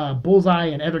then Bullseye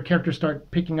and other characters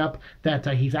start picking up that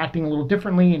he's acting a little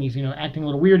differently, and he's, acting a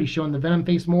little weird. He's showing the Venom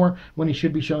face more when he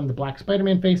should be showing the Black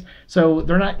Spider-Man face. So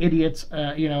they're not idiots,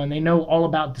 and they know all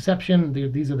about deception.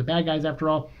 These are the bad guys after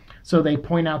all. So they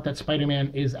point out that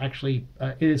Spider-Man is actually,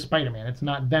 it is Spider-Man. It's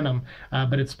not Venom,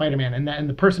 but it's Spider-Man. And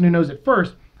the person who knows it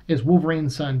first is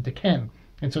Wolverine's son, Ken.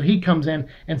 And so he comes in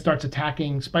and starts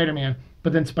attacking Spider-Man.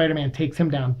 But then Spider-Man takes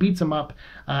him down, beats him up,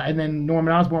 and then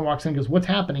Norman Osborn walks in and goes, what's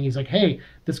happening? He's like, hey,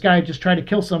 this guy just tried to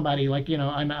kill somebody,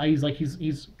 and he's like,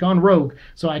 he's gone rogue,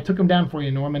 so I took him down for you,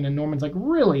 Norman. And Norman's like,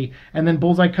 really? And then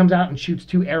Bullseye comes out and shoots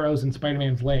 2 arrows in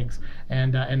Spider-Man's legs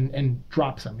and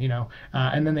drops him,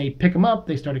 and then they pick him up,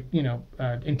 they start,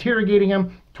 interrogating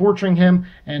him, torturing him,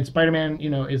 and Spider-Man,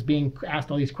 is being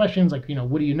asked all these questions, like,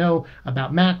 what do you know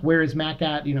about Mac? Where is Mac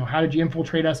at? How did you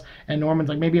infiltrate us? And Norman's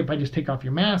like, maybe if I just take off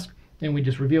your mask, and we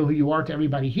just reveal who you are to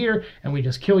everybody here, and we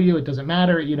just kill you, it doesn't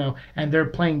matter, and they're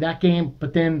playing that game.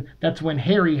 But then that's when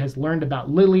Harry has learned about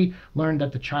Lily, learned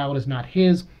that the child is not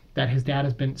his, that his dad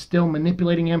has been still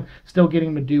manipulating him, still getting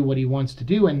him to do what he wants to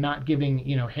do, and not giving,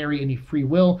 Harry any free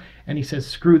will. And he says,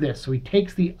 screw this. So he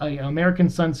takes the American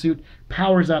Sun suit,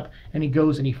 powers up, and he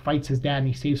goes and he fights his dad, and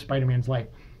he saves Spider-Man's life.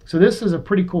 So this is a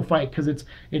pretty cool fight because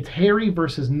it's Harry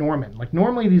versus Norman. Like,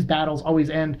 normally these battles always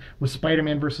end with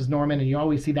Spider-Man versus Norman, and you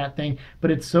always see that thing. But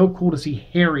it's so cool to see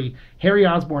Harry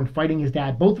Osborn fighting his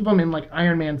dad, both of them in like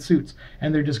Iron Man suits,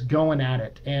 and they're just going at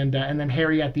it. And then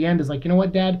Harry at the end is like, you know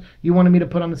what, Dad? You wanted me to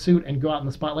put on the suit and go out in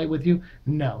the spotlight with you?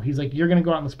 No. He's like, you're going to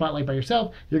go out in the spotlight by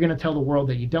yourself. You're going to tell the world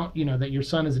that you don't, that your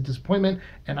son is a disappointment,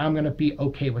 and I'm going to be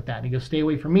okay with that. And he goes, stay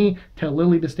away from me. Tell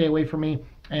Lily to stay away from me.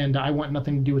 And I want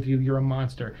nothing to do with you. You're a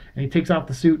monster. And he takes off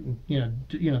the suit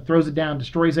and throws it down,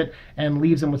 destroys it, and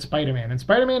leaves him with Spider-Man. And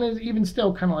Spider-Man is even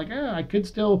still kind of like, I could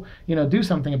still do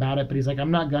something about it. But he's like,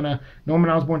 I'm not gonna. Norman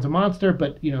Osborn's a monster,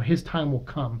 but his time will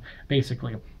come,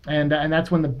 basically. And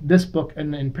that's when this book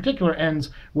in particular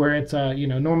ends, where it's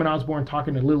Norman Osborn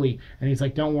talking to Lily, and he's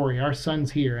like, don't worry, our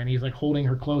son's here. And he's like holding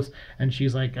her close, and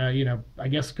she's like, I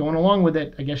guess going along with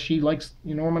it. I guess she likes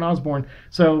Norman Osborn.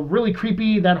 So really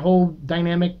creepy, that whole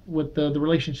dynamic with the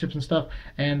relationships and stuff,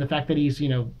 and the fact that he's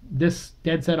this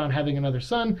dead set on having another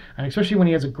son, and especially when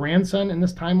he has a grandson in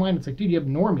this timeline. It's like, dude, you have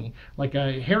Normie, like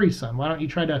Harry's son. Why don't you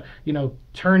try to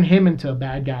turn him into a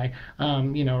bad guy,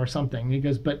 or something? He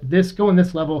goes, but this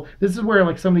level. This is where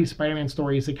like some of these Spider-Man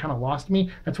stories, they kind of lost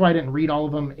me. That's why I didn't read all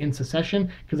of them in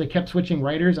succession, because they kept switching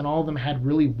writers and all of them had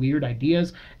really weird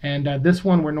ideas. And this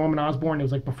one where Norman Osborn, it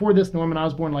was like before this, Norman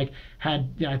Osborn like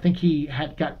had, I think he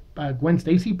had got Gwen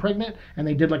Stacy pregnant, and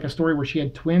they did like a story where she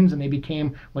had twins and they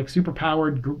became like super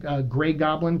powered gray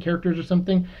goblin characters or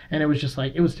something. And it was just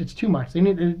like, it's too much.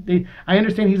 I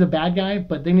understand he's a bad guy,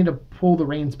 but they need to pull the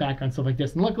reins back on stuff like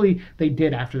this. And luckily they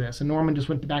did after this, and Norman just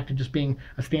went back to just being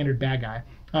a standard bad guy.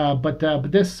 But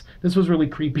this was really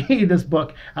creepy, this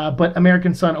book. But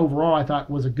American Son overall, I thought,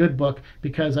 was a good book,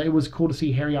 because it was cool to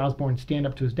see Harry Osborn stand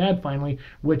up to his dad finally,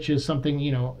 which is something,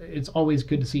 it's always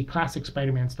good to see. Classic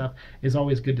Spider-Man stuff is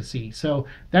always good to see. So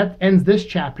that ends this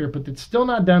chapter, but it's still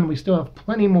not done. We still have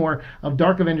plenty more of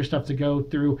Dark Avenger stuff to go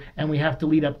through, and we have to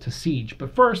lead up to Siege.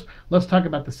 But first, let's talk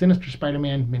about the Sinister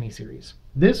Spider-Man miniseries.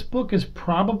 This book is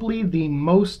probably the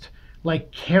most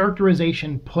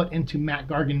characterization put into Matt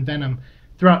Gargan Venom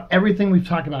throughout everything we've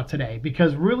talked about today,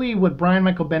 because really what Brian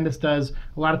Michael Bendis does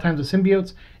a lot of times with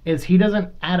symbiotes is he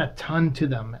doesn't add a ton to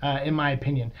them, in my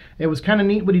opinion. It was kind of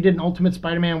neat what he did in Ultimate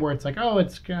Spider-Man, where it's like, oh,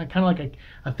 it's kind of like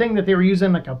a thing that they were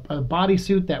using, like a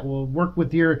bodysuit that will work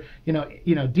with your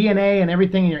DNA and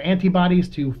everything, and your antibodies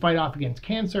to fight off against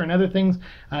cancer and other things.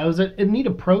 It was a neat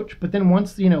approach, but then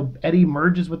once Eddie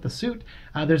merges with the suit,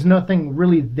 There's nothing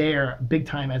really there big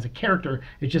time as a character.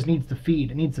 It just needs to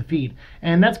feed. It needs to feed.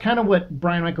 And that's kind of what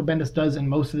Brian Michael Bendis does in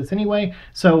most of this anyway.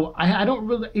 So I don't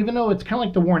really, even though it's kind of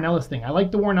like the Warren Ellis thing, I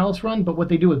like the Warren Ellis run, but what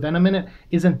they do with Venom in it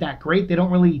isn't that great. They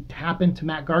don't really tap into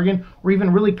Matt Gargan or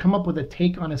even really come up with a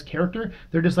take on his character.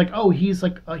 They're just like, oh, he's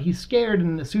he's scared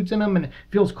and the suit's in him and it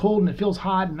feels cold and it feels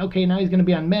hot, and okay, now he's going to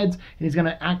be on meds and he's going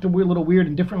to act a little weird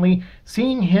and differently.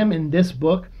 Seeing him in this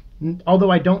book,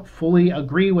 although I don't fully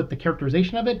agree with the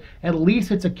characterization of it, at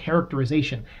least it's a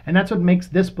characterization. And that's what makes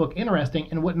this book interesting,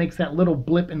 and what makes that little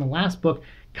blip in the last book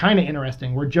kind of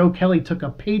interesting, where Joe Kelly took a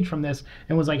page from this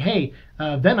and was like, hey,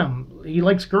 Venom, he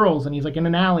likes girls, and he's like in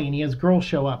an alley and he has girls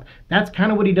show up. That's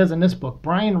kind of what he does in this book.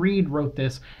 Brian Reed wrote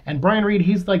this, and Brian Reed,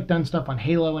 he's like done stuff on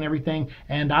Halo and everything,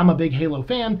 and I'm a big Halo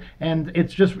fan, and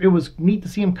it was neat to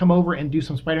see him come over and do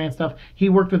some Spider-Man stuff. He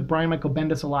worked with Brian Michael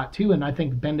Bendis a lot too, and I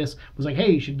think Bendis was like,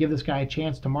 hey, you should give this guy a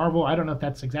chance to Marvel. I don't know if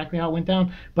that's exactly how it went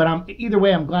down, but either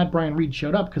way, I'm glad Brian Reed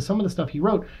showed up, because some of the stuff he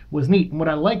wrote was neat. And what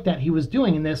I liked that he was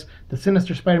doing in this, the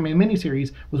Sinister Spider-Man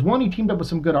miniseries, was one, he teamed up with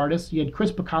some good artists. You had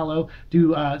Chris Bacallo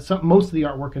do most of the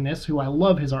artwork in this, who I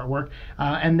love his artwork,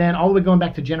 and then all the way going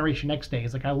back to Generation X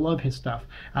days, like I love his stuff.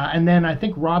 And then I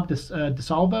think Rob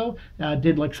DeSalvo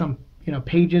did like some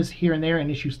pages here and there in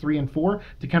issues 3 and 4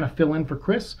 to kind of fill in for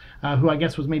Chris, who I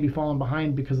guess was maybe falling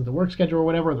behind because of the work schedule or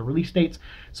whatever, or the release dates.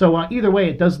 So either way,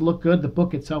 it does look good. The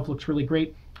book itself looks really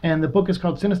great. And the book is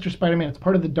called Sinister Spider-Man. It's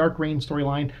part of the Dark Reign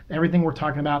storyline, everything we're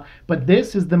talking about. But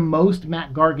this is the most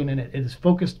Matt Gargan in it. It is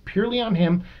focused purely on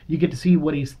him. You get to see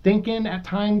what he's thinking at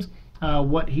times,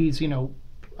 what he's,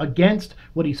 against,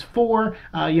 what he's for,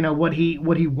 what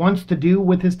he wants to do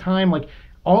with his time. Like,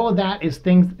 all of that is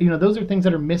things, those are things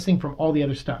that are missing from all the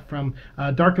other stuff. From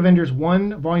Dark Avengers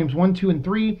 1, volumes 1, 2, and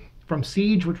 3, from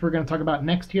Siege, which we're going to talk about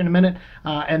next here in a minute,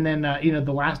 and then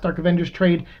the last Dark Avengers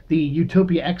trade, the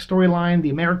Utopia X storyline, the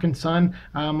American Son.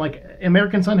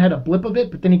 American Son had a blip of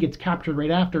it, but then he gets captured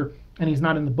right after, and he's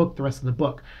not in the book the rest of the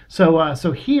book.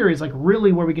 So here is like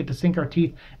really where we get to sink our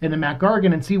teeth into Matt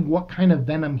Gargan and see what kind of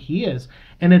Venom he is.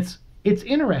 And it's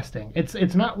interesting.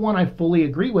 It's not one I fully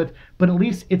agree with, but at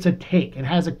least it's a take. It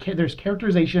has there's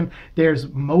characterization, there's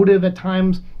motive at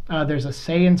times, there's a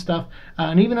say and stuff.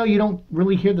 And even though you don't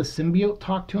really hear the symbiote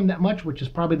talk to him that much, which is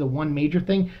probably the one major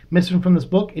thing missing from this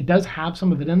book, it does have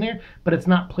some of it in there, but it's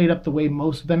not played up the way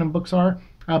most Venom books are.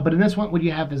 But in this one, what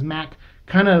you have is Mac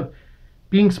kind of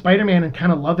being Spider-Man and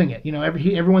kind of loving it.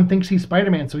 Everyone thinks he's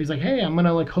Spider-Man, so he's like, hey, I'm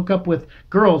gonna like hook up with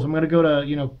girls. I'm gonna go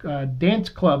to dance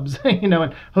clubs,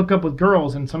 and hook up with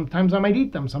girls. And sometimes I might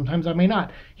eat them, sometimes I may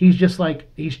not. He's just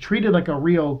like, he's treated like a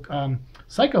real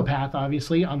psychopath,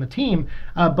 obviously, on the team,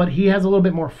 but he has a little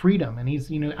bit more freedom, and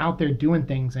he's out there doing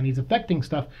things, and he's affecting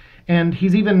stuff, and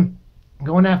he's even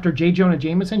going after J. Jonah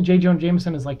Jameson. J. Jonah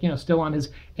Jameson is like still on his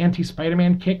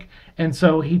anti-Spider-Man kick, and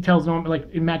so he tells him,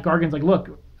 like, Matt Gargan's like,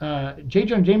 look, J.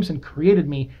 Jonah Jameson created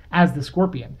me as the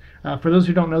Scorpion. For those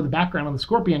who don't know the background on the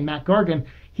Scorpion, Matt Gargan,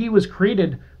 he was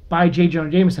created by J. Jonah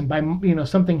Jameson, by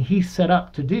something he set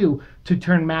up to do to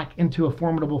turn Mac into a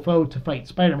formidable foe to fight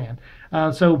Spider-Man.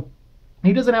 So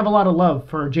he doesn't have a lot of love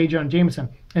for J. Jonah Jameson,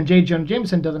 and J. Jonah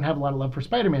Jameson doesn't have a lot of love for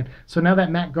Spider-Man. So now that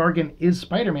Matt Gargan is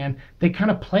Spider-Man, they kind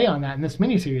of play on that in this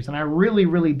miniseries, and I really,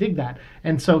 really dig that.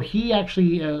 And so he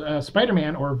actually,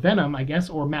 Spider-Man, or Venom, I guess,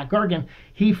 or Matt Gargan,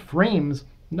 he frames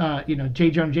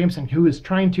J. Jonah Jameson, who is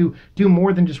trying to do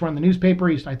more than just run the newspaper.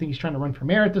 I think he's trying to run for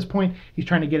mayor at this point. He's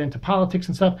trying to get into politics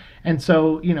and stuff. And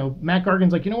so, Matt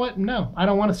Gargan's like, you know what? No, I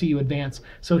don't want to see you advance.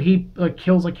 So he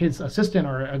kills like his assistant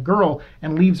or a girl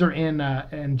and leaves her in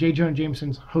J. Jonah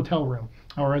Jameson's hotel room,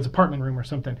 or his apartment room or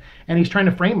something, and he's trying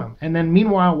to frame him. And then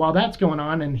meanwhile, while that's going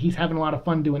on and he's having a lot of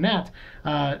fun doing that,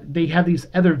 they have these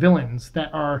other villains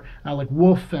that are like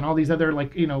Wolf and all these other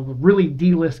really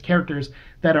D-list characters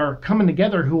that are coming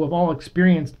together, who have all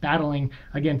experienced battling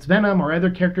against Venom or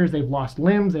other characters. They've lost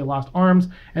limbs, they've lost arms,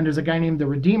 and there's a guy named the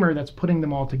Redeemer that's putting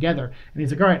them all together. And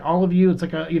he's like, all right, all of you, it's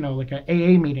like like a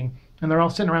AA meeting, and they're all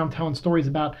sitting around telling stories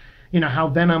about how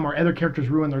Venom or other characters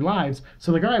ruin their lives.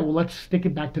 So like, all right, well, let's stick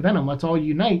it back to Venom. Let's all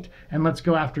unite and let's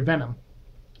go after Venom.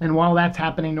 And while that's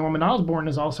happening, Norman Osborn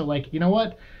is also like, you know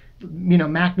what?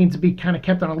 Mac needs to be kind of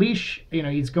kept on a leash.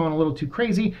 He's going a little too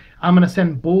crazy. I'm going to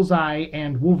send Bullseye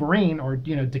and Wolverine, or,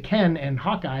 Deken and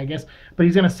Hawkeye, I guess. But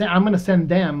I'm going to send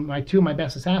them, two of my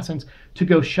best assassins, to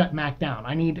go shut Mac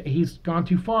down. He's gone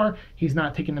too far. He's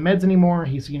not taking the meds anymore.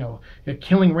 He's,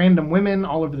 killing random women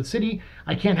all over the city.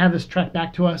 I can't have this tracked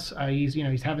back to us.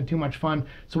 He's having too much fun.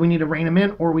 So we need to rein him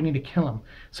in, or we need to kill him.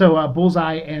 So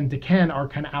Bullseye and Deken are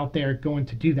kind of out there going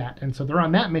to do that. And so they're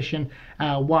on that mission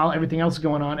while everything else is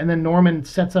going on. And then Norman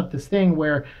sets up this thing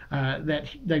where that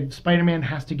Spider-Man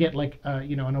has to get get like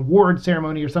an award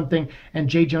ceremony or something, and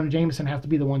J. Jonah Jameson has to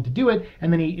be the one to do it,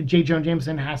 and then J. Jonah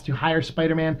Jameson has to hire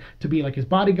Spider-Man to be like his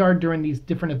bodyguard during these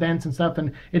different events and stuff,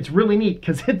 and it's really neat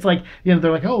because it's like, they're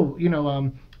like, oh,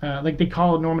 like they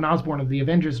call Norman Osborn of the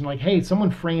Avengers and like, hey,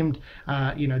 someone framed,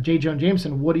 J. Jonah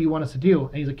Jameson. What do you want us to do?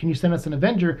 And he's like, can you send us an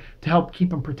Avenger to help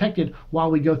keep him protected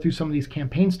while we go through some of these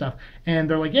campaign stuff? And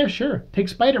they're like, yeah, sure, take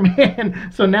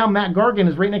Spider-Man. So now Matt Gargan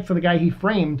is right next to the guy he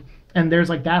framed. And there's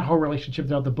like that whole relationship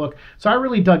throughout the book. So I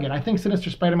really dug it. I think Sinister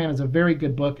Spider-Man is a very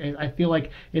good book. I feel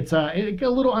like it's a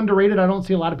little underrated. I don't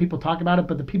see a lot of people talk about it,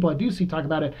 but the people I do see talk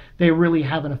about it, they really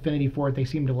have an affinity for it. They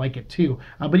seem to like it too.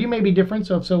 But you may be different,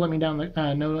 so if so, let me know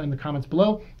in the comments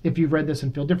below if you've read this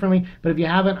and feel differently. But if you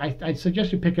haven't, I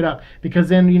suggest you pick it up, because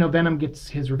then, Venom gets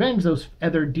his revenge. Those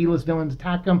other D-list villains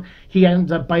attack him. He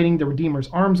ends up biting the Redeemer's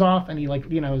arms off, and he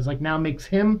is like now makes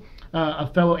him a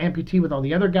fellow amputee with all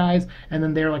the other guys, and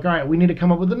then they're like, all right, we need to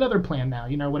come up with another plan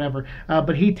now, whatever.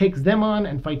 But he takes them on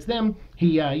and fights them.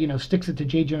 He, sticks it to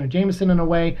J. Jonah Jameson in a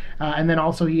way, and then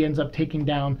also he ends up taking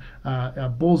down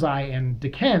Bullseye and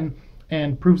Daken,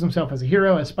 and proves himself as a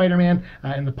hero, as Spider-Man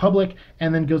in the public,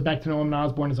 and then goes back to Norman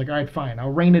Osborn and is like, all right, fine, I'll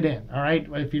rein it in, all right?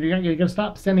 If you're going to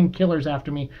stop sending killers after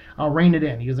me, I'll rein it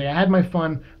in. He's like, I had my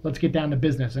fun, let's get down to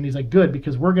business. And he's like, good,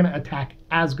 because we're going to attack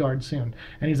Asgard soon.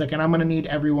 And he's like, and I'm going to need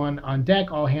everyone on deck,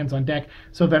 all hands on deck.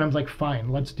 So Venom's like,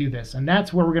 fine, let's do this. And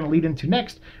that's where we're going to lead into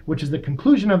next, which is the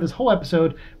conclusion of this whole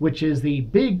episode, which is the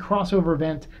big crossover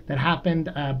event that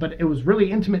happened, but it was really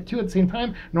intimate too at the same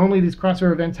time. Normally these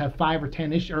crossover events have 5 or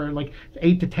 10 issues, or like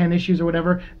 8 to 10 issues or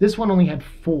whatever. This one only had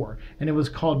 4, and it was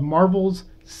called Marvel's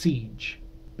Siege.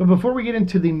 But before we get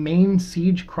into the main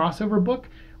Siege crossover book,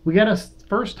 we gotta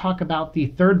first talk about the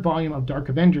 3rd volume of Dark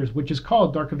Avengers, which is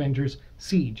called Dark Avengers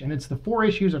Siege, and it's the 4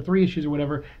 issues or 3 issues or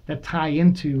whatever that tie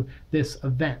into this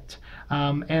event.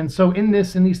 And so in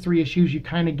these 3 issues, you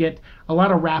kind of get a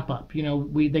lot of wrap up.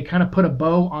 They kind of put a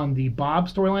bow on the Bob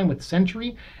storyline with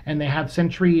Sentry, and they have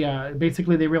Sentry.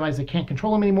 Basically, they realize they can't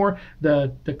control him anymore.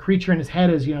 The creature in his head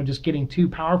is just getting too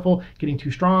powerful, getting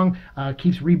too strong.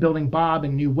 Keeps rebuilding Bob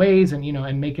in new ways, and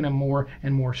and making him more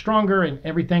and more stronger and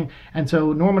everything. And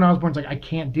so Norman Osborn's like, I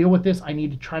can't deal with this. I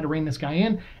need to try to rein this guy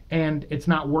in, and it's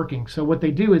not working. So what they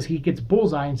do is he gets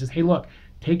Bullseye and says, hey, look,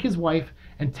 take his wife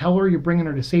and tell her you're bringing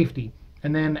her to safety.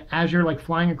 And then as you're like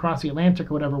flying across the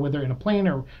Atlantic or whatever, whether in a plane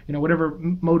or whatever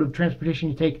mode of transportation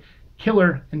you take, kill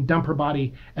her and dump her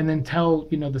body, and then tell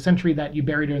the Sentry that you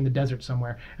buried her in the desert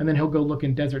somewhere. And then he'll go look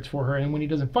in deserts for her. And when he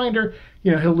doesn't find her,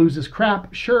 he'll lose his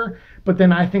crap, sure. But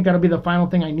then I think that'll be the final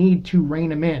thing I need to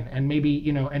rein him in, and maybe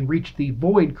and reach the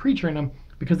void creature in him.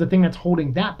 Because the thing that's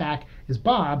holding that back is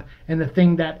Bob, and the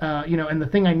thing that and the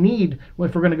thing I need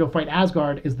if we're going to go fight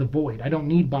Asgard is the Void. I don't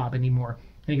need Bob anymore.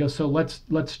 And he goes, so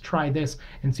let's try this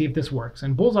and see if this works.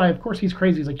 And Bullseye, of course, he's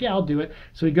crazy. He's like, yeah, I'll do it.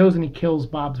 So he goes and he kills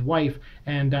Bob's wife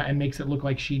and makes it look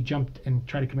like she jumped and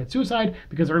tried to commit suicide,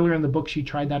 because earlier in the book she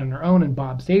tried that on her own and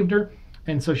Bob saved her.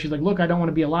 And so she's like, look, I don't want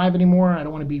to be alive anymore. I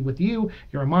don't want to be with you.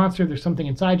 You're a monster. There's something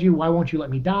inside you. Why won't you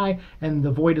let me die? And the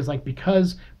Void is like,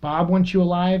 because Bob wants you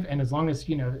alive, and as long as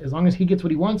he gets what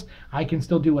he wants, I can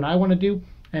still do what I want to do.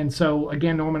 And so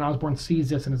again, Norman Osborn sees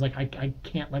this and is like, I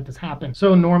can't let this happen.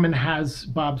 So Norman has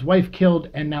Bob's wife killed,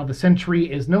 and now the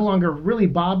Sentry is no longer really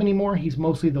Bob anymore. He's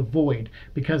mostly the Void,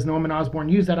 because Norman Osborn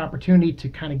used that opportunity to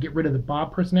kind of get rid of the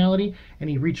Bob personality, and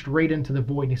he reached right into the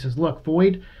Void. And he says, look,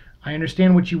 Void, I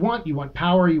understand what you want. You want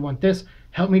power. You want this.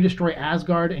 Help me destroy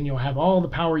Asgard, and you'll have all the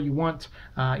power you want.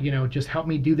 Just help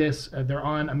me do this. They're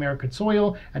on American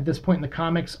soil. At this point in the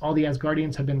comics, all the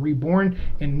Asgardians have been reborn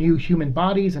in new human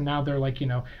bodies, and now they're like,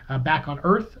 back on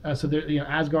Earth. So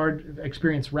Asgard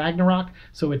experienced Ragnarok,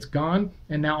 so it's gone,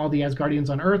 and now all the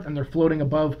Asgardians on Earth, and they're floating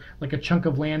above like a chunk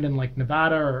of land in like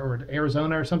Nevada or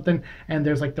Arizona or something, and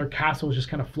there's like their castles just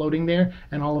kind of floating there,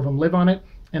 and all of them live on it.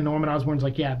 And Norman Osborn's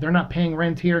like, yeah, they're not paying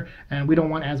rent here, and we don't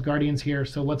want Asgardians here,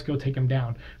 so let's go take them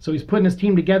down. So he's putting his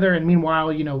team together, and meanwhile,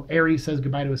 Ares says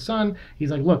goodbye to his son.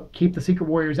 He's like, look, keep the Secret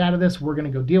Warriors out of this. We're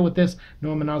going to go deal with this.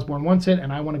 Norman Osborn wants it,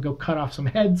 and I want to go cut off some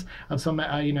heads of some,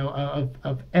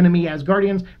 of enemy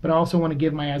Asgardians, but I also want to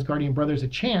give my Asgardian brothers a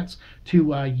chance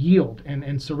to yield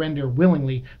and surrender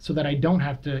willingly, so that I don't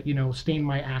have to, stain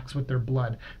my axe with their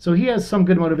blood. So he has some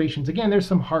good motivations. Again, there's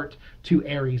some heart to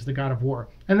Ares, the god of war.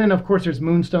 And then, of course, there's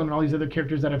Moonstone and all these other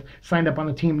characters that have signed up on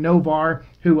the team. Novar,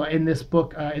 who in this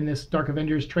book, in this Dark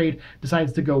Avengers trade,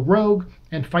 decides to go rogue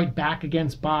and fight back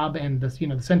against Bob and the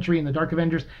Sentry and the Dark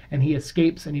Avengers, and he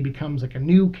escapes and he becomes like a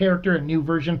new character, a new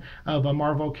version of a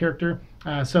Marvel character.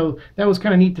 So that was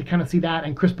kind of neat to kind of see that.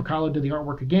 And Chris Bacalo did the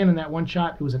artwork again in that one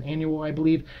shot. It was an annual, I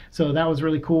believe. So that was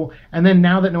really cool. And then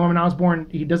now that Norman Osborn,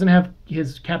 he doesn't have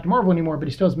his Captain Marvel anymore, but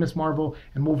he still has Miss Marvel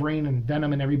and Wolverine and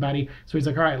Venom and everybody. So he's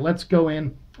like, all right, let's go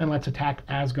in and let's attack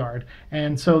Asgard.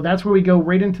 And so that's where we go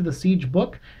right into the Siege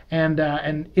book. And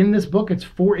in this book, it's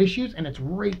 4 issues, and it's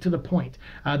right to the point.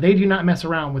 They do not mess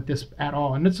around with this at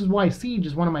all. And this is why Siege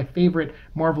is one of my favorite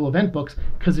Marvel event books,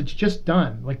 because it's just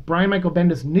done. Like, Brian Michael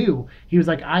Bendis knew. He was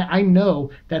like, I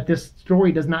know that this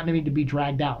story does not need to be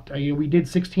dragged out. We did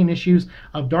 16 issues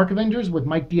of Dark Avengers with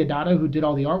Mike Deodato, who did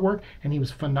all the artwork, and he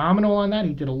was phenomenal on that.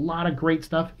 He did a lot of great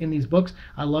stuff in these books.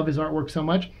 I love his artwork so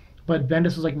much. But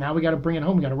Bendis was like, now we got to bring it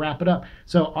home. We got to wrap it up.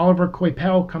 So Oliver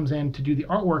Coipel comes in to do the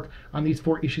artwork on these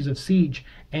 4 issues of Siege,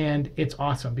 and it's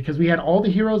awesome because we had all the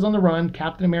heroes on the run,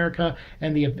 Captain America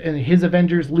and his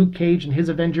Avengers, Luke Cage and his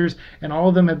Avengers, and all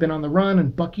of them have been on the run.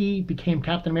 And Bucky became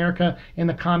Captain America in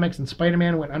the comics, and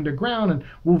Spider-Man went underground, and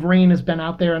Wolverine has been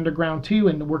out there underground too,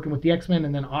 and working with the X-Men,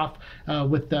 and then off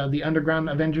with the underground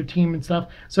Avenger team and stuff.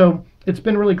 So it's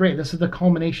been really great. This is the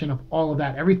culmination of all of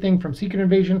that. Everything from Secret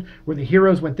Invasion, where the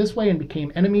heroes went this way and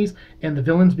became enemies, and the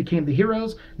villains became the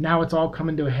heroes. Now it's all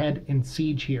coming to a head in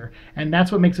Siege here. And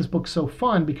that's what makes this book so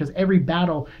fun, because every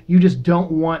battle, you just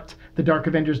don't want the Dark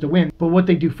Avengers to win. But what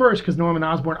they do first, because Norman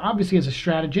Osborn obviously is a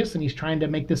strategist, and he's trying to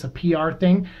make this a PR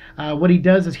thing, what he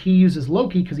does is he uses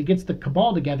Loki, because he gets the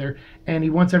Cabal together, and he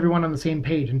wants everyone on the same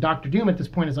page. And Dr. Doom at this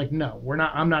point is like, no,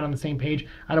 I'm not on the same page.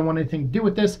 I don't want anything to do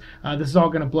with this. This is all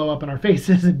going to blow up in our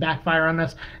faces and backfire on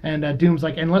us. And Doom's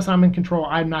like, unless I'm in control,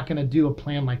 I'm not going to do a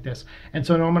plan like this. And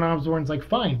so Norman Osborn's like,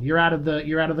 fine, you're out of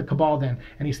the Cabal then.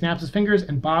 And he snaps his fingers,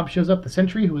 and Bob shows up, the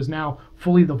Sentry, who is now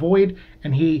fully the Void,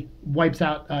 and he wipes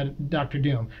out Dr.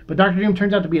 Doom. But Dr. Doom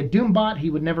turns out to be a Doom bot. He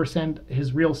would never send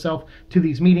his real self to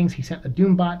these meetings. He sent a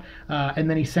Doom bot, and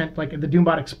then he sent, like, the Doom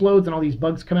bot explodes and all these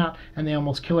bugs come out and they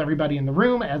almost kill everybody in the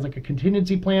room as like a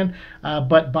contingency plan.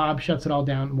 But Bob shuts it all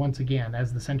down once again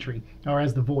as the Sentry, or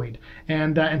as the Void.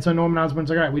 And so Norman Osborn's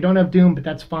like, all right, we don't have Doom, but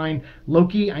that's fine.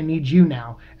 Loki, I need you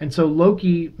now. And so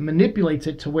Loki manipulates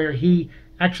it to where he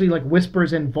actually like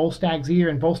whispers in Volstag's ear,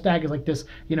 and Volstagg is like this,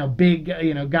 big,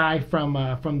 guy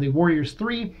from the Warriors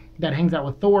 3 that hangs out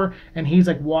with Thor, and he's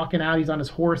like walking out, he's on his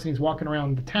horse, and he's walking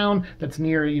around the town that's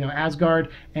near,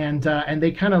 Asgard, and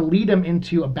they kind of lead him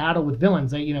into a battle with villains.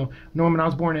 They, Norman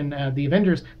Osborn and the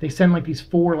Avengers, they send like these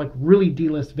 4 like really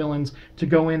D-list villains to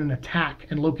go in and attack,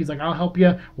 and Loki's like, I'll help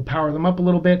you, we'll power them up a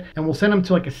little bit, and we'll send them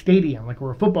to like a stadium, like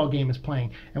where a football game is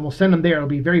playing, and we'll send them there. It'll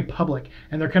be very public,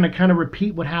 and they're kind of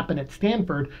repeat what happened at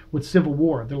Stanford with Civil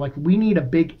War. They're like, we need a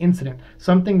big incident,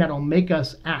 something that'll make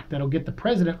us act, that'll get the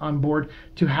president on board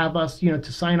to have us,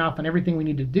 to sign off on everything we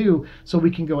need to do so we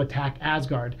can go attack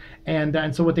Asgard.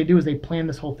 And so what they do is they plan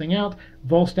this whole thing out.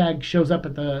 Volstagg shows up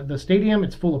at the stadium.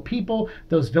 It's full of people.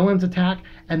 Those villains attack,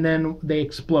 and then they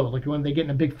explode. Like when they get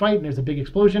in a big fight and there's a big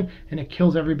explosion, and it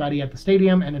kills everybody at the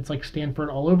stadium, and it's like Stanford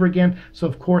all over again. So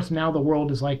of course now the world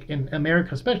is like, in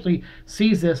America especially,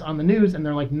 sees this on the news, and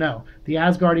they're like, no, the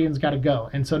Asgardians got to go.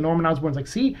 And so Norman Osborn's like,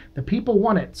 see, the people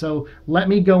want it, so let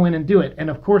me go in and do it. And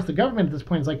of course the government at this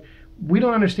point is like, we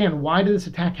don't understand, why did this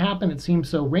attack happen? It seems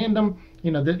so random,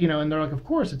 and they're like, of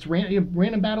course, it's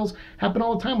random battles happen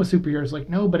all the time with superheroes. Like,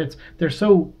 no, but they're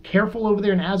so careful over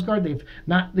there in Asgard. They've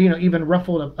not, even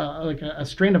ruffled a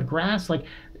strand of grass. Like,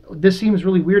 this seems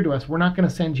really weird to us. We're not going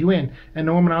to send you in. And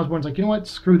Norman Osborn's like, you know what?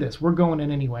 Screw this. We're going in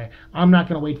anyway. I'm not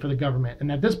going to wait for the government. And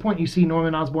at this point, you see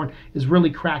Norman Osborn is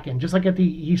really cracking, just like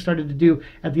he started to do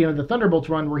at the end of the Thunderbolts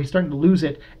run, where he's starting to lose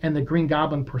it, and the Green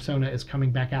Goblin persona is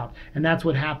coming back out. And that's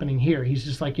what's happening here. He's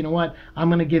just like, you know what? I'm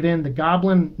going to give in. The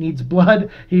Goblin needs blood.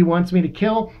 He wants me to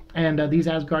kill. And these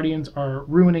Asgardians are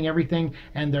ruining everything,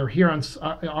 and they're here on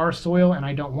our soil, and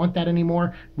I don't want that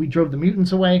anymore. We drove the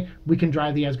mutants away. We can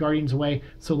drive the Asgardians away,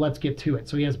 so let's get to it.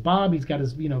 So he has Bob. He's got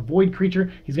his Void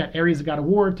creature. He's got Ares, the God of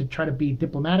War, to try to be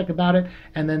diplomatic about it.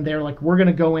 And then they're like, we're going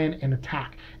to go in and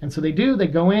attack. And so they do. They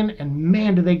go in, and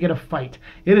man, do they get a fight.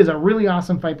 It is a really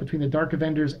awesome fight between the Dark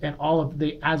Avengers and all of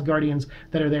the Asgardians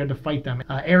that are there to fight them.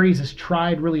 Ares has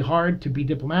tried really hard to be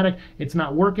diplomatic. It's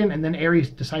not working, and then Ares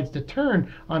decides to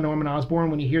turn on Norman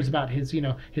Osborn when he hears about his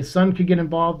son could get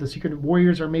involved. The Secret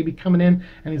Warriors are maybe coming in,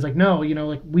 and he's like, no,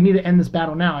 like, we need to end this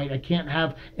battle now. I can't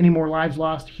have any more lives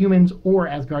lost, humans or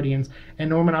Asgardians.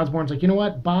 And Norman Osborn's like, you know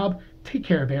what, Bob, take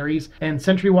care of Ares. And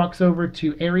Sentry walks over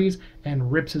to Ares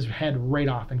and rips his head right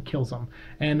off and kills him,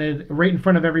 and right in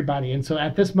front of everybody. And so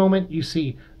at this moment, you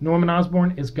see Norman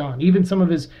Osborn is gone. Even some of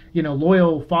his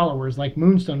loyal followers like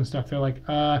Moonstone and stuff, they're like,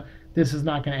 this is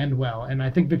not going to end well. And I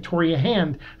think Victoria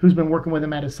Hand, who's been working with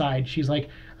him at his side, she's like,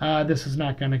 this is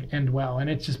not going to end well. And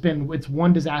it's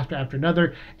one disaster after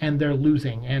another, and they're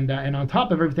losing. And on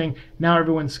top of everything, now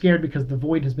everyone's scared because the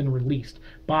Void has been released.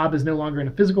 Bob is no longer in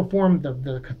a physical form.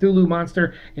 The Cthulhu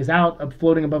monster is out,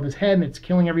 floating above his head, and it's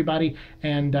killing everybody.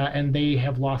 And they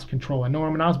have lost control. And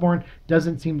Norman Osborn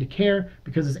doesn't seem to care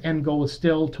because his end goal is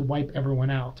still to wipe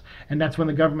everyone out. And that's when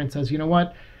the government says, you know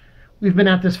what? We've been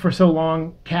at this for so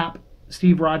long. Cap,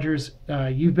 Steve Rogers,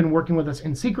 you've been working with us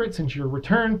in secret since your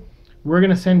return. We're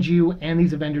going to send you and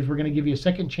these Avengers, we're going to give you a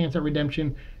second chance at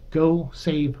redemption. Go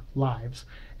save lives.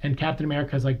 And Captain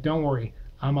America's like, don't worry,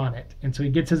 I'm on it. And so he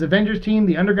gets his Avengers team,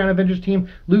 the Underground Avengers team,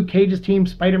 Luke Cage's team,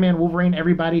 Spider-Man, Wolverine,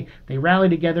 everybody. They rally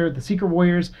together, the Secret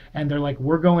Warriors, and they're like,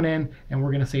 we're going in and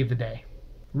we're going to save the day.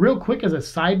 Real quick, as a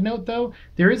side note, though,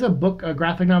 there is a book, a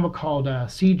graphic novel called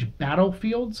Siege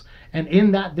Battlefields, and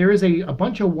in that there is a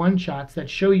bunch of one-shots that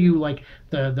show you like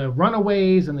the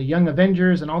Runaways and the Young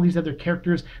Avengers and all these other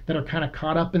characters that are kind of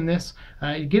caught up in this.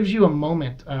 It gives you a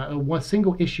moment, one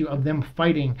single issue of them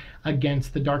fighting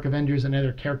against the Dark Avengers and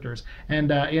other characters, and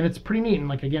it's pretty neat. And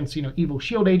like against evil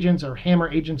Shield agents or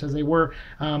Hammer agents as they were.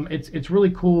 It's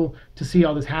really cool to see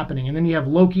all this happening. And then you have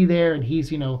Loki there, and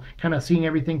he's kind of seeing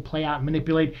everything play out, and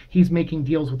manipulate. He's making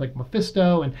deals with like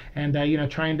Mephisto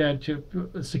and trying to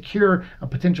secure a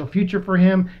potential future for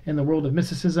him in the world of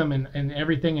mysticism and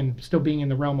everything, and still being in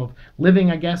the realm of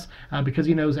living, I guess, because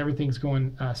he knows everything's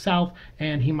going south,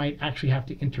 and he might actually have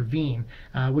to intervene,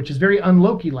 which is very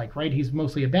un-Loki-like, right? He's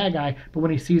mostly a bad guy, but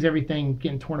when he sees everything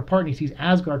getting torn apart and he sees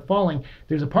Asgard falling,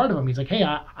 there's a part of him. He's like, hey,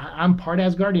 I'm part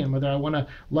Asgardian, whether I want to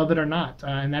love it or not,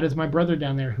 and that is my brother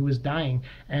down there who is dying,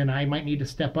 and I might need to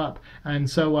step up. And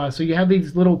so you have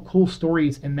these little cool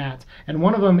stories in that, and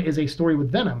one of them is a story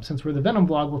with Venom. Since we're the Venom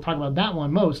vlog, we'll talk about that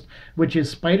one most, which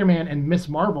is Spider-Man and Miss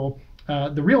Marvel,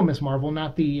 the real Miss Marvel,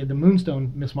 not the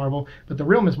Moonstone Miss Marvel, but the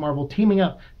real Miss Marvel teaming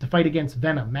up to fight against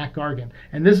Venom, Matt Gargan.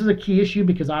 And this is a key issue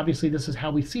because obviously this is how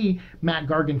we see Matt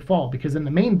Gargan fall, because in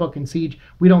the main book in Siege,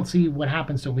 we don't see what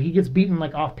happens to him. He gets beaten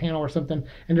like off panel or something,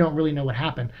 and you don't really know what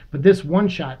happened. But this one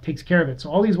shot takes care of it. So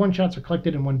all these one shots are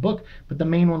collected in one book, but the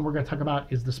main one we're going to talk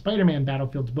about is the Spider-Man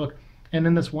Battlefields book. And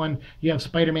in this one, you have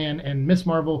Spider-Man and Miss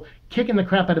Marvel kicking the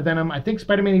crap out of Venom. I think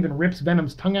Spider-Man even rips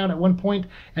Venom's tongue out at one point,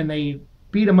 and they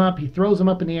beat him up. He throws him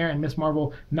up in the air, and Miss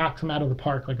Marvel knocks him out of the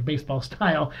park like a baseball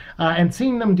style. And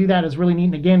seeing them do that is really neat.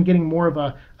 And again, getting more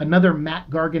of another Matt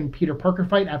Gargan Peter Parker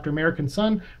fight after American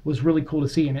Son was really cool to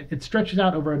see. And it stretches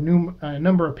out over a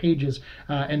number of pages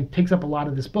and takes up a lot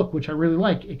of this book, which I really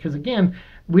like, because again,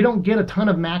 we don't get a ton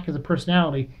of Mac as a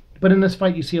personality. But in this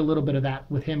fight, you see a little bit of that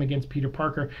with him against Peter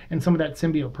Parker and some of that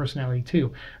symbiote personality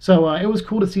too. So it was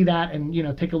cool to see that, and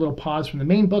take a little pause from the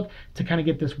main book to kind of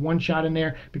get this one shot in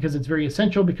there, because it's very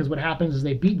essential. Because what happens is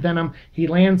they beat Venom, he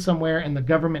lands somewhere, and the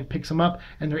government picks him up,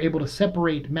 and they're able to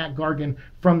separate Matt Gargan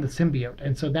from the symbiote.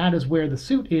 And so that is where the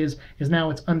suit is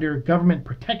now it's under government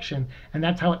protection, and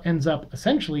that's how it ends up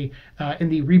essentially in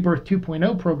the Rebirth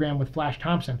 2.0 program with Flash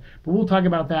Thompson. But we'll talk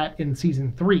about that in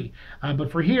season 3.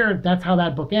 But for here, that's how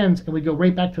that book ends. And we go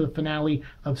right back to the finale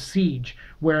of Siege,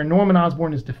 where Norman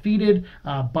Osborn is defeated,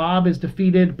 Bob is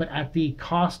defeated, but at the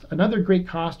cost, another great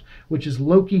cost, which is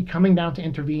Loki coming down to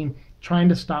intervene, trying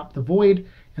to stop the Void,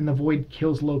 and the Void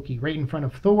kills Loki right in front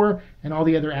of Thor and all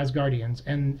the other Asgardians.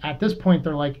 And at this point,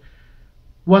 they're like,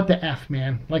 what the F,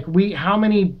 man? Like, how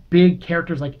many big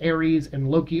characters like Ares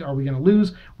and Loki are we going to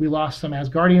lose? We lost some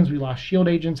Asgardians, we lost Shield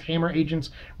agents, Hammer agents,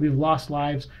 we've lost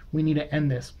lives. We need to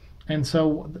end this. And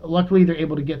so luckily they're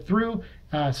able to get through,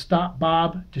 stop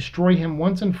Bob, destroy him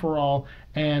once and for all,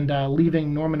 and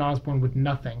leaving Norman Osborn with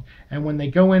nothing. And when they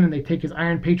go in and they take his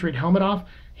Iron Patriot helmet off,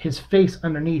 his face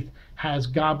underneath has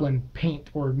goblin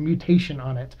paint or mutation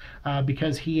on it,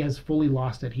 because he has fully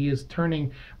lost it. He is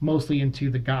turning mostly into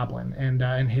the goblin, and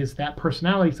that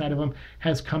personality side of him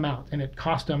has come out, and it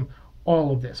cost him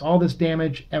all this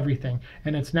damage, everything.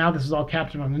 And this is all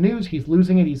captured on the news. He's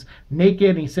losing it. He's naked,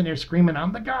 and he's sitting there screaming,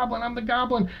 I'm the goblin, I'm the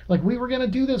goblin. Like, we were going to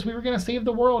do this. We were going to save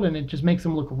the world. And it just makes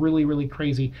him look really, really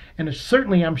crazy. And it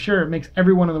certainly, I'm sure, it makes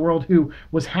everyone in the world who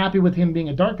was happy with him being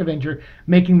a Dark Avenger,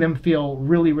 making them feel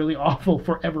really, really awful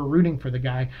forever rooting for the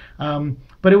guy.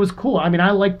 But it was cool. I mean, I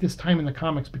liked this time in the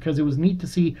comics because it was neat to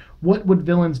see what would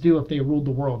villains do if they ruled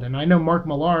the world. And I know Mark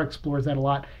Millar explores that a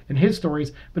lot in his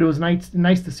stories, but it was nice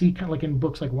to see, kind of like in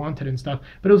books like Wanted and stuff.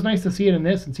 But it was nice to see it in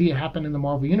this and see it happen in the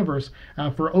Marvel Universe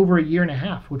for over a year and a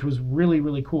half, which was really,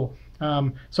 really cool.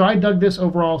 So I dug this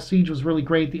overall. Siege was really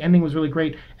great. The ending was really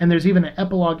great. And there's even an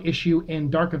epilogue issue in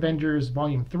Dark Avengers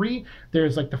Volume 3.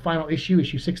 There's like the final issue,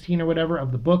 issue 16 or whatever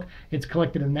of the book. It's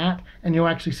collected in that. And you'll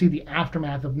actually see the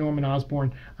aftermath of Norman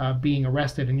Osborn being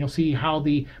arrested. And you'll see how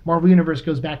the Marvel Universe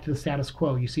goes back to the status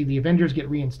quo. You see the Avengers get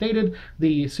reinstated.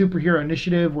 The superhero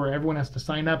initiative where everyone has to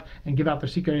sign up and give out their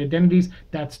secret identities,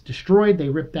 that's destroyed. They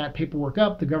rip that paperwork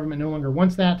up. The government no longer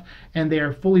wants that. And they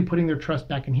are fully putting their trust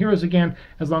back in heroes again,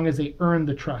 as long as they earn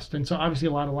the trust. And so obviously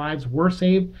a lot of lives were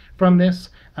saved from this,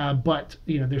 but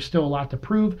there's still a lot to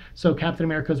prove. So Captain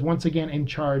America is once again in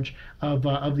charge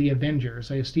of the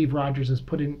Avengers. Steve Rogers is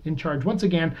put in charge once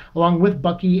again, along with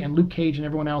Bucky and Luke Cage and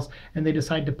everyone else, and they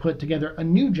decide to put together a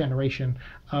new generation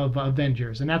of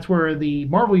Avengers. And that's where the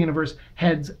Marvel Universe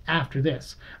heads after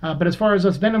this. But as far as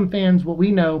us Venom fans, what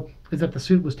we know is that the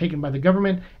suit was taken by the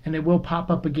government, and it will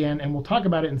pop up again, and we'll talk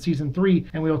about it in season 3,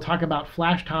 and we will talk about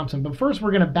Flash Thompson. But first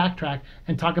we're going to backtrack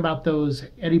and talk about those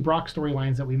Eddie Brock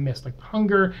storylines that we missed, like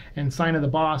Hunger and Sign of the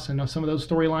Boss, and some of those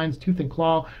storylines, Tooth and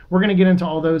Claw. We're going to get into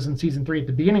all those in season 3 at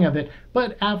the beginning of it,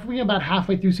 but after about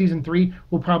halfway through season 3,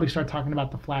 we'll probably start talking about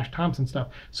the Flash Thompson stuff.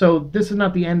 So this is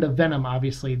not the end of Venom,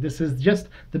 obviously. This is just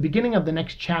the beginning of the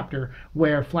next chapter,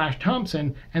 where Flash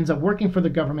Thompson ends up working for the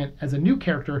government as a new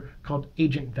character called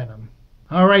Agent Venom.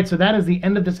 All right, so that is the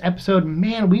end of this episode.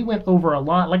 Man, we went over a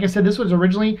lot. Like I said, this was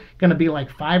originally going to be like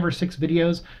 5 or 6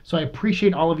 videos, so I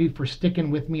appreciate all of you for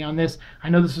sticking with me on this. I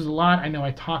know this is a lot. I know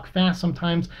I talk fast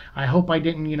sometimes. I hope I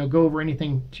didn't, go over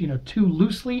anything, too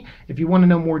loosely. If you want to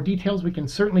know more details, we can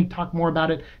certainly talk more about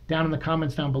it down in the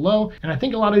comments down below. And I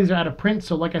think a lot of these are out of print,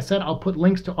 so like I said, I'll put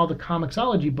links to all the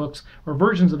Comixology books or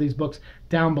versions of these books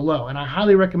down below. And I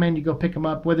highly recommend you go pick them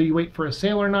up. Whether you wait for a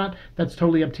sale or not, that's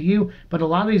totally up to you. But a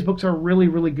lot of these books are really,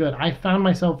 really good. I found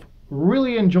myself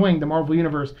really enjoying the Marvel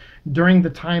Universe during the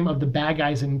time of the bad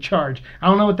guys in charge. I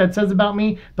don't know what that says about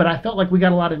me, but I felt like we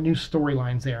got a lot of new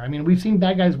storylines there. I mean, we've seen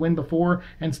bad guys win before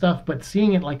and stuff, but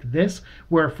seeing it like this,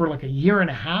 where for like a year and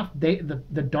a half, the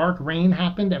dark reign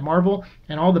happened at Marvel,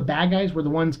 and all the bad guys were the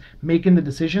ones making the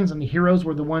decisions, and the heroes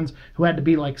were the ones who had to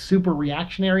be like super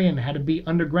reactionary and had to be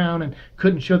underground and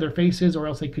couldn't show their faces or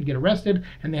else they could get arrested,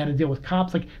 and they had to deal with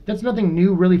cops. Like, that's nothing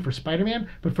new really for Spider-Man,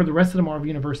 but for the rest of the Marvel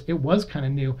Universe, it was kind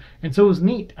of new. And so it was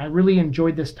neat. I really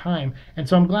enjoyed this time. And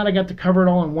so I'm glad I got to cover it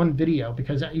all in one video,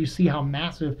 because you see how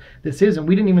massive this is. And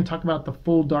we didn't even talk about the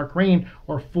full Dark Reign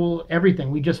or full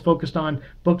everything. We just focused on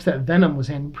books that Venom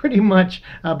was in pretty much.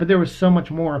 But there was so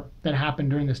much more that happened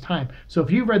during this time. So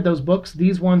if you've read those books,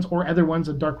 these ones or other ones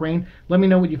of Dark Reign, let me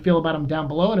know what you feel about them down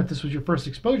below. And if this was your first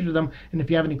exposure to them, and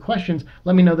if you have any questions,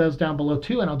 let me know those down below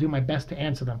too, and I'll do my best to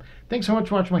answer them. Thanks so much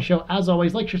for watching my show. As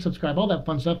always, like, share, subscribe, all that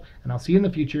fun stuff, and I'll see you in the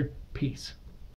future. Peace.